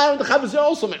meant Rabbaran. The Chavisnyor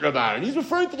also meant Rabbaran. He's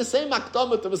referring to the same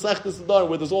Akdamah to Masechtas Adar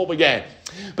where this all began.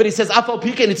 But he says Afal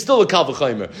Pika, and it's still a Kal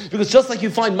V'chaymer. Because just like you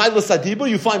find Mailos Hadibur,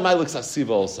 you find Mailos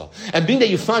Aksiva also. And being that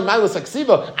you find Mailos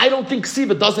Aksiva, I don't think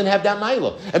Ksiva doesn't have that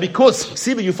Mailah. And because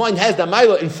Ksiva you find has that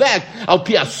Mailah, in fact, Al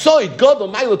Pi Asoid, God,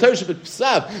 Mailah Torah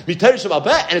Shebiksav, Mi Torah Shebal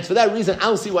Peh, and it's for that reason I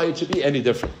don't see why it should be any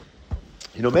different.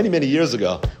 You know, many years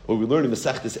ago, when we learned in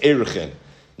Masechtas Erechin,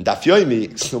 in Daf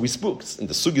Yomi, so we spoke in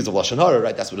the Sugis of Lashon Hara,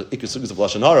 right? That's what the Sugis of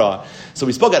Lashon Hara are. So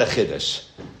we spoke at a Chiddush.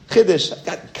 I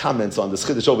got comments on this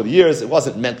Chiddush over the years. It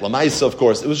wasn't meant Lamaisa, of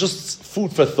course. It was just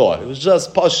food for thought. It was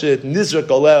just Pashit, Nizrak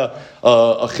Oleh,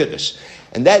 a Chiddush.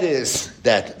 And that is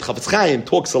that Chafetz Chaim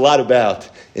talks a lot about,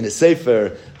 in his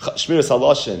Sefer, Shmiras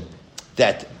HaLashon,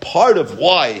 that part of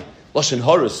why Lashon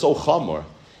Hara is so chamor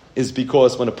is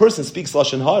because when a person speaks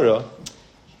Lashon Hara,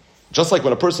 just like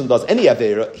when a person does any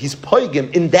Aveira, he's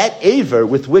poigim in that Aver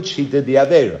with which he did the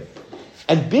Aveira.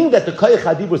 And being that the Koyach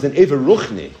Hadib was an Aver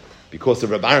Ruchni, because of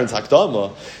Reb Aaron's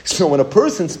Hakdama, so when a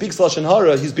person speaks Lashon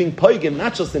Hara, he's being poigim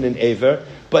not just in an Aver,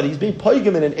 but he's being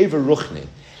poigim in an Aver Ruchni.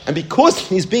 And because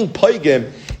he's being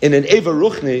poigim in an Aver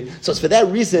Ruchni, so it's for that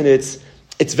reason it's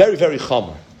very, very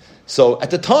chamor. So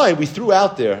at the time, we threw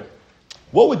out there,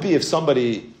 what would be if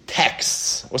somebody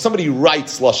texts or somebody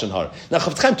writes Lashon Hara? Now,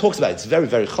 Chafetz Chaim talks about it. It's very,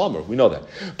 very chamor. We know that.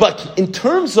 But in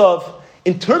terms of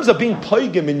being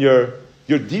poigim in your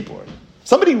dibur,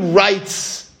 somebody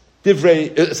writes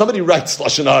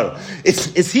Lashon Hara.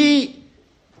 Is he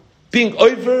being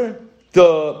over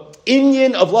the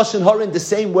inyan of Lashon Hara in the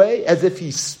same way as if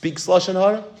he speaks Lashon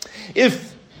Hara?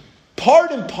 If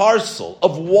part and parcel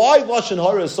of why Lashon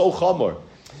Hara is so chamor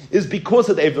is because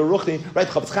of the Ever Ruchni, right?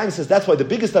 Chafetz Chaim says that's why the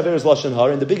biggest Aver is Lashon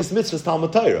Hara and the biggest mitzvah is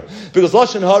Talmud Torah. Because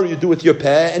Lashon Hara you do with your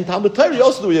peh, and Talmud Torah you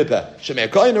also do with your peh. Shemei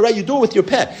Kohen, right? You do it with your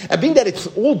peh. And being that it's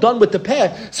all done with the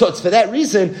peh, so it's for that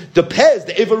reason, the peh is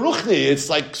the Ever Ruchni. It's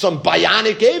like some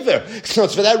bionic Ever. So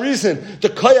it's for that reason, the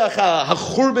Koyach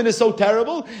HaChurban is so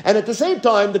terrible, and at the same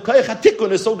time, the Koyach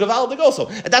HaTikun is so gavaldig also.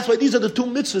 And that's why these are the two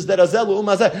mitzvahs that Azel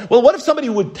Umazeh. Well, what if somebody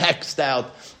would text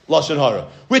out Lashon Hara,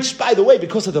 which, by the way,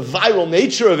 because of the viral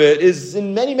nature of it, is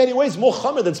in many, many ways more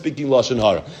chamer than speaking Lashon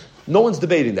Hara. No one's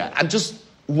debating that. I'm just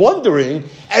wondering,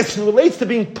 as it relates to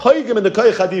being poigim in the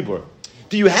Koyach HaDibur,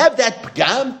 do you have that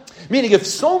pgam? Meaning, if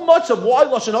so much of why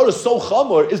Lashon Hara is so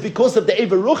chamer is because of the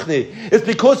Ever Ruchni, it's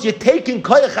because you're taking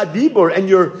Koyach HaDibur and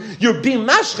you're being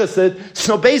mashchesed.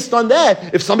 So based on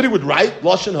that, if somebody would write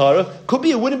Lashon Hara, could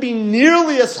be it wouldn't be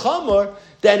nearly as chamer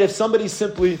than if somebody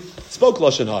simply spoke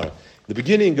Lashon Hara. The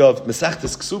beginning of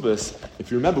Mesachtes Ksubas,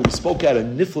 if you remember, we spoke at a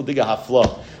Nifl Diga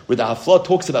Hafla, where the Hafla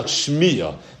talks about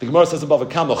Shmiya. The Gemara says above a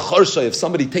Kama, Chorsha, if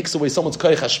somebody takes away someone's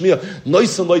Koyach HaShmiya,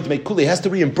 Noisan Loid Meikuli, he has to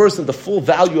reimburse him the full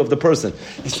value of the person.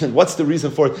 He said, what's the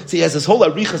reason for it? So he has this whole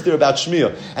Arichas there about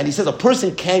Shmiya. And he says a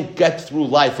person can't get through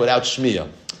life without Shmiya.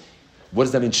 What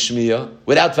does that mean, Shmiya?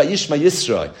 Without Vayishma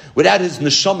Yisrael, without his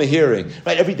neshama hearing,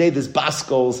 right? Every day there's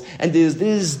baskos, and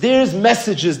there's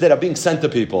messages that are being sent to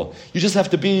people. You just have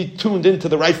to be tuned into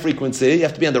the right frequency. You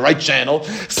have to be on the right channel.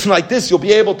 So like this, you'll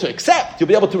be able to accept, you'll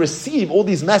be able to receive all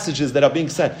these messages that are being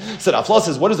sent. So the Afla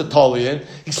says, what is a Talian?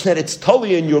 He said, it's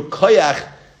Talian, your koyach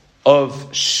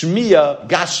of Shmiya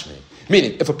Gashmi.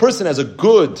 Meaning, if a person has a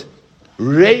good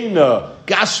Reina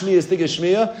Gashmi is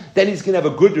Shmiya, then he's going to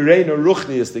have a good Reina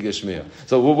Ruchni is Shmiya.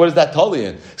 So what is that totally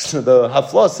in? So the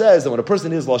Hafla says that when a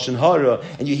person hears Lashon Hara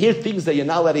and you hear things that you're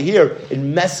not allowed to hear, it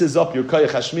messes up your Koyach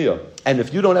HaShmiya. And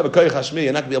if you don't have a Koyach HaShmiya,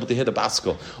 you're not going to be able to hear the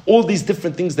Basko. All these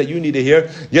different things that you need to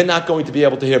hear, you're not going to be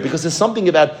able to hear. Because there's something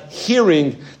about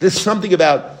hearing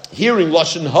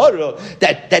Lashon Hara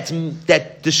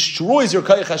that destroys your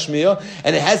Koyach HaShmiya,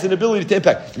 and it has an ability to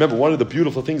impact. Remember, one of the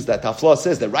beautiful things that Hafla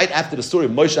says, that right after the story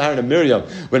of Moshe, Aaron, and Miriam,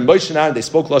 when Moshe and Aaron, they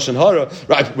spoke Lashon Hara,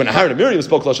 right, when Aaron and Miriam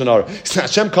spoke Lashon Hara,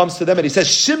 Hashem comes to them and he says,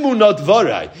 Shimu not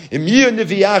Dvarai, Imir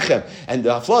Neviachem. And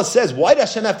the Hafla says, why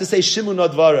does Hashem have to say Shimu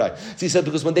not Dvarai? So he said,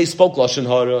 because when they spoke Lashon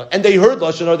Hara, and they heard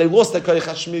Lashon Hara, they lost their Koyach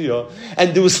HaShmiya,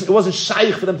 and it wasn't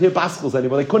shaykh for them to hear Baskels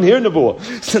anymore. They couldn't hear Nebuah.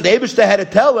 So the Eibishter had to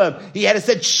tell them, he had to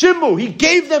say, Shimu, he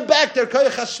gave them back their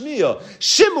koyach hashmiya.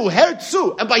 Shimu,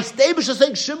 hertzu, and by Stabish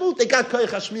saying Shimu, they got koyach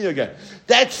hashmiya again.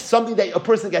 That's something that a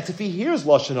person gets if he hears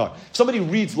Lashon Hara. If somebody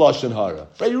reads Lashon Hara,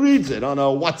 right? He reads it on a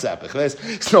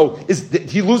WhatsApp. So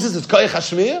he loses his koyach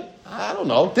hashmiya? I don't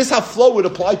know. This how flow would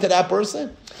apply to that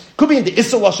person. Could be in the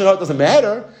Issa Lashon Hara, it doesn't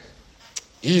matter.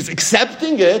 He's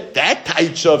accepting it, that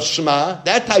taich of Shema,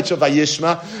 that taich of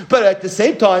Vayishma, but at the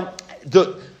same time,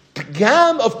 the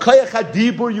pgam of Koyach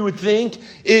HaDibur, you would think,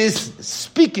 is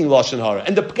speaking Lashon Hara,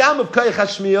 and the pgam of Koyach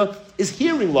HaShmiyah is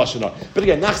hearing Lashon Hara. But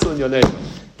again, Nachsul in your name,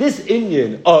 this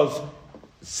Inyan of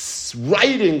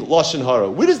writing Lashon Hara,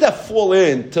 where does that fall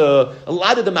into a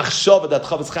lot of the machshava that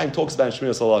Chavetz Chaim talks about in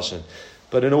Shmiyas HaLashon?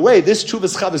 But in a way, this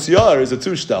Chuvas Chavis Yar is a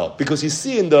tushtal, because you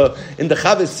see in the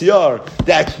Chavis Yar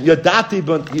that Yodati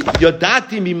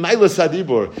mi Mailas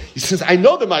Hadibur. He says, I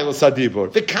know the Mailas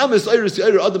Hadibur. The Kamis Oiris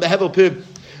Yoir Adam Behevel Pib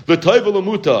V'Toivel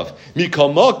Umutav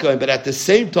Mikal Moka. But at the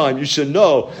same time, you should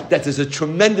know that there's a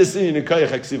tremendous inyan in Koyach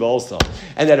HaKsiva also,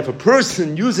 and that if a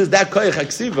person uses that Koyach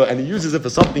HaKsiva and he uses it for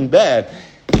something bad,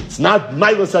 it's not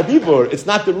Mailas Hadibur. It's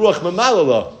not the Ruach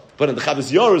Mamalala. But in the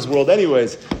Chavis Yor's world,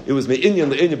 anyways, it was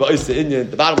me'inyan le'inyan ba'is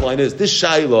le'inyan. The bottom line is this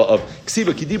shaila of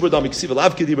ksiva kidibur dami, ksiva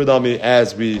lav kidibur dami,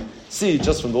 as we see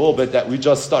just from the little bit that we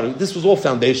just started. This was all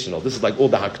foundational. This is like all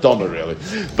the hakdama, really.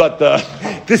 But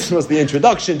this was the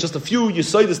introduction. Just a few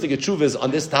yisoidis to get chuvas on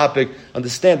this topic.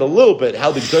 Understand a little bit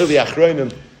how the Gdolei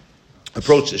Achronim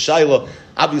approach the shaila.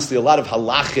 Obviously, a lot of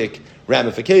halachic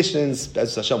ramifications,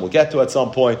 as Hashem will get to at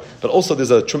some point, but also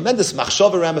there's a tremendous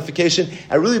machshava ramification,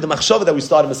 and really the machshava that we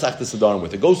started Masechtas Nedarim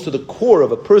with. It goes to the core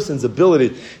of a person's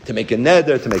ability to make a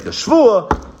neder, to make a shvuah,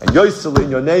 and yoisel in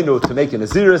yoneinu, to make an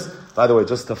aziris. By the way,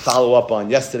 just to follow up on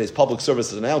yesterday's public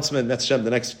services announcement, the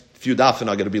next few dafin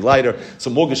are going to be lighter, so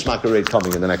more geshmak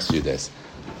coming in the next few days.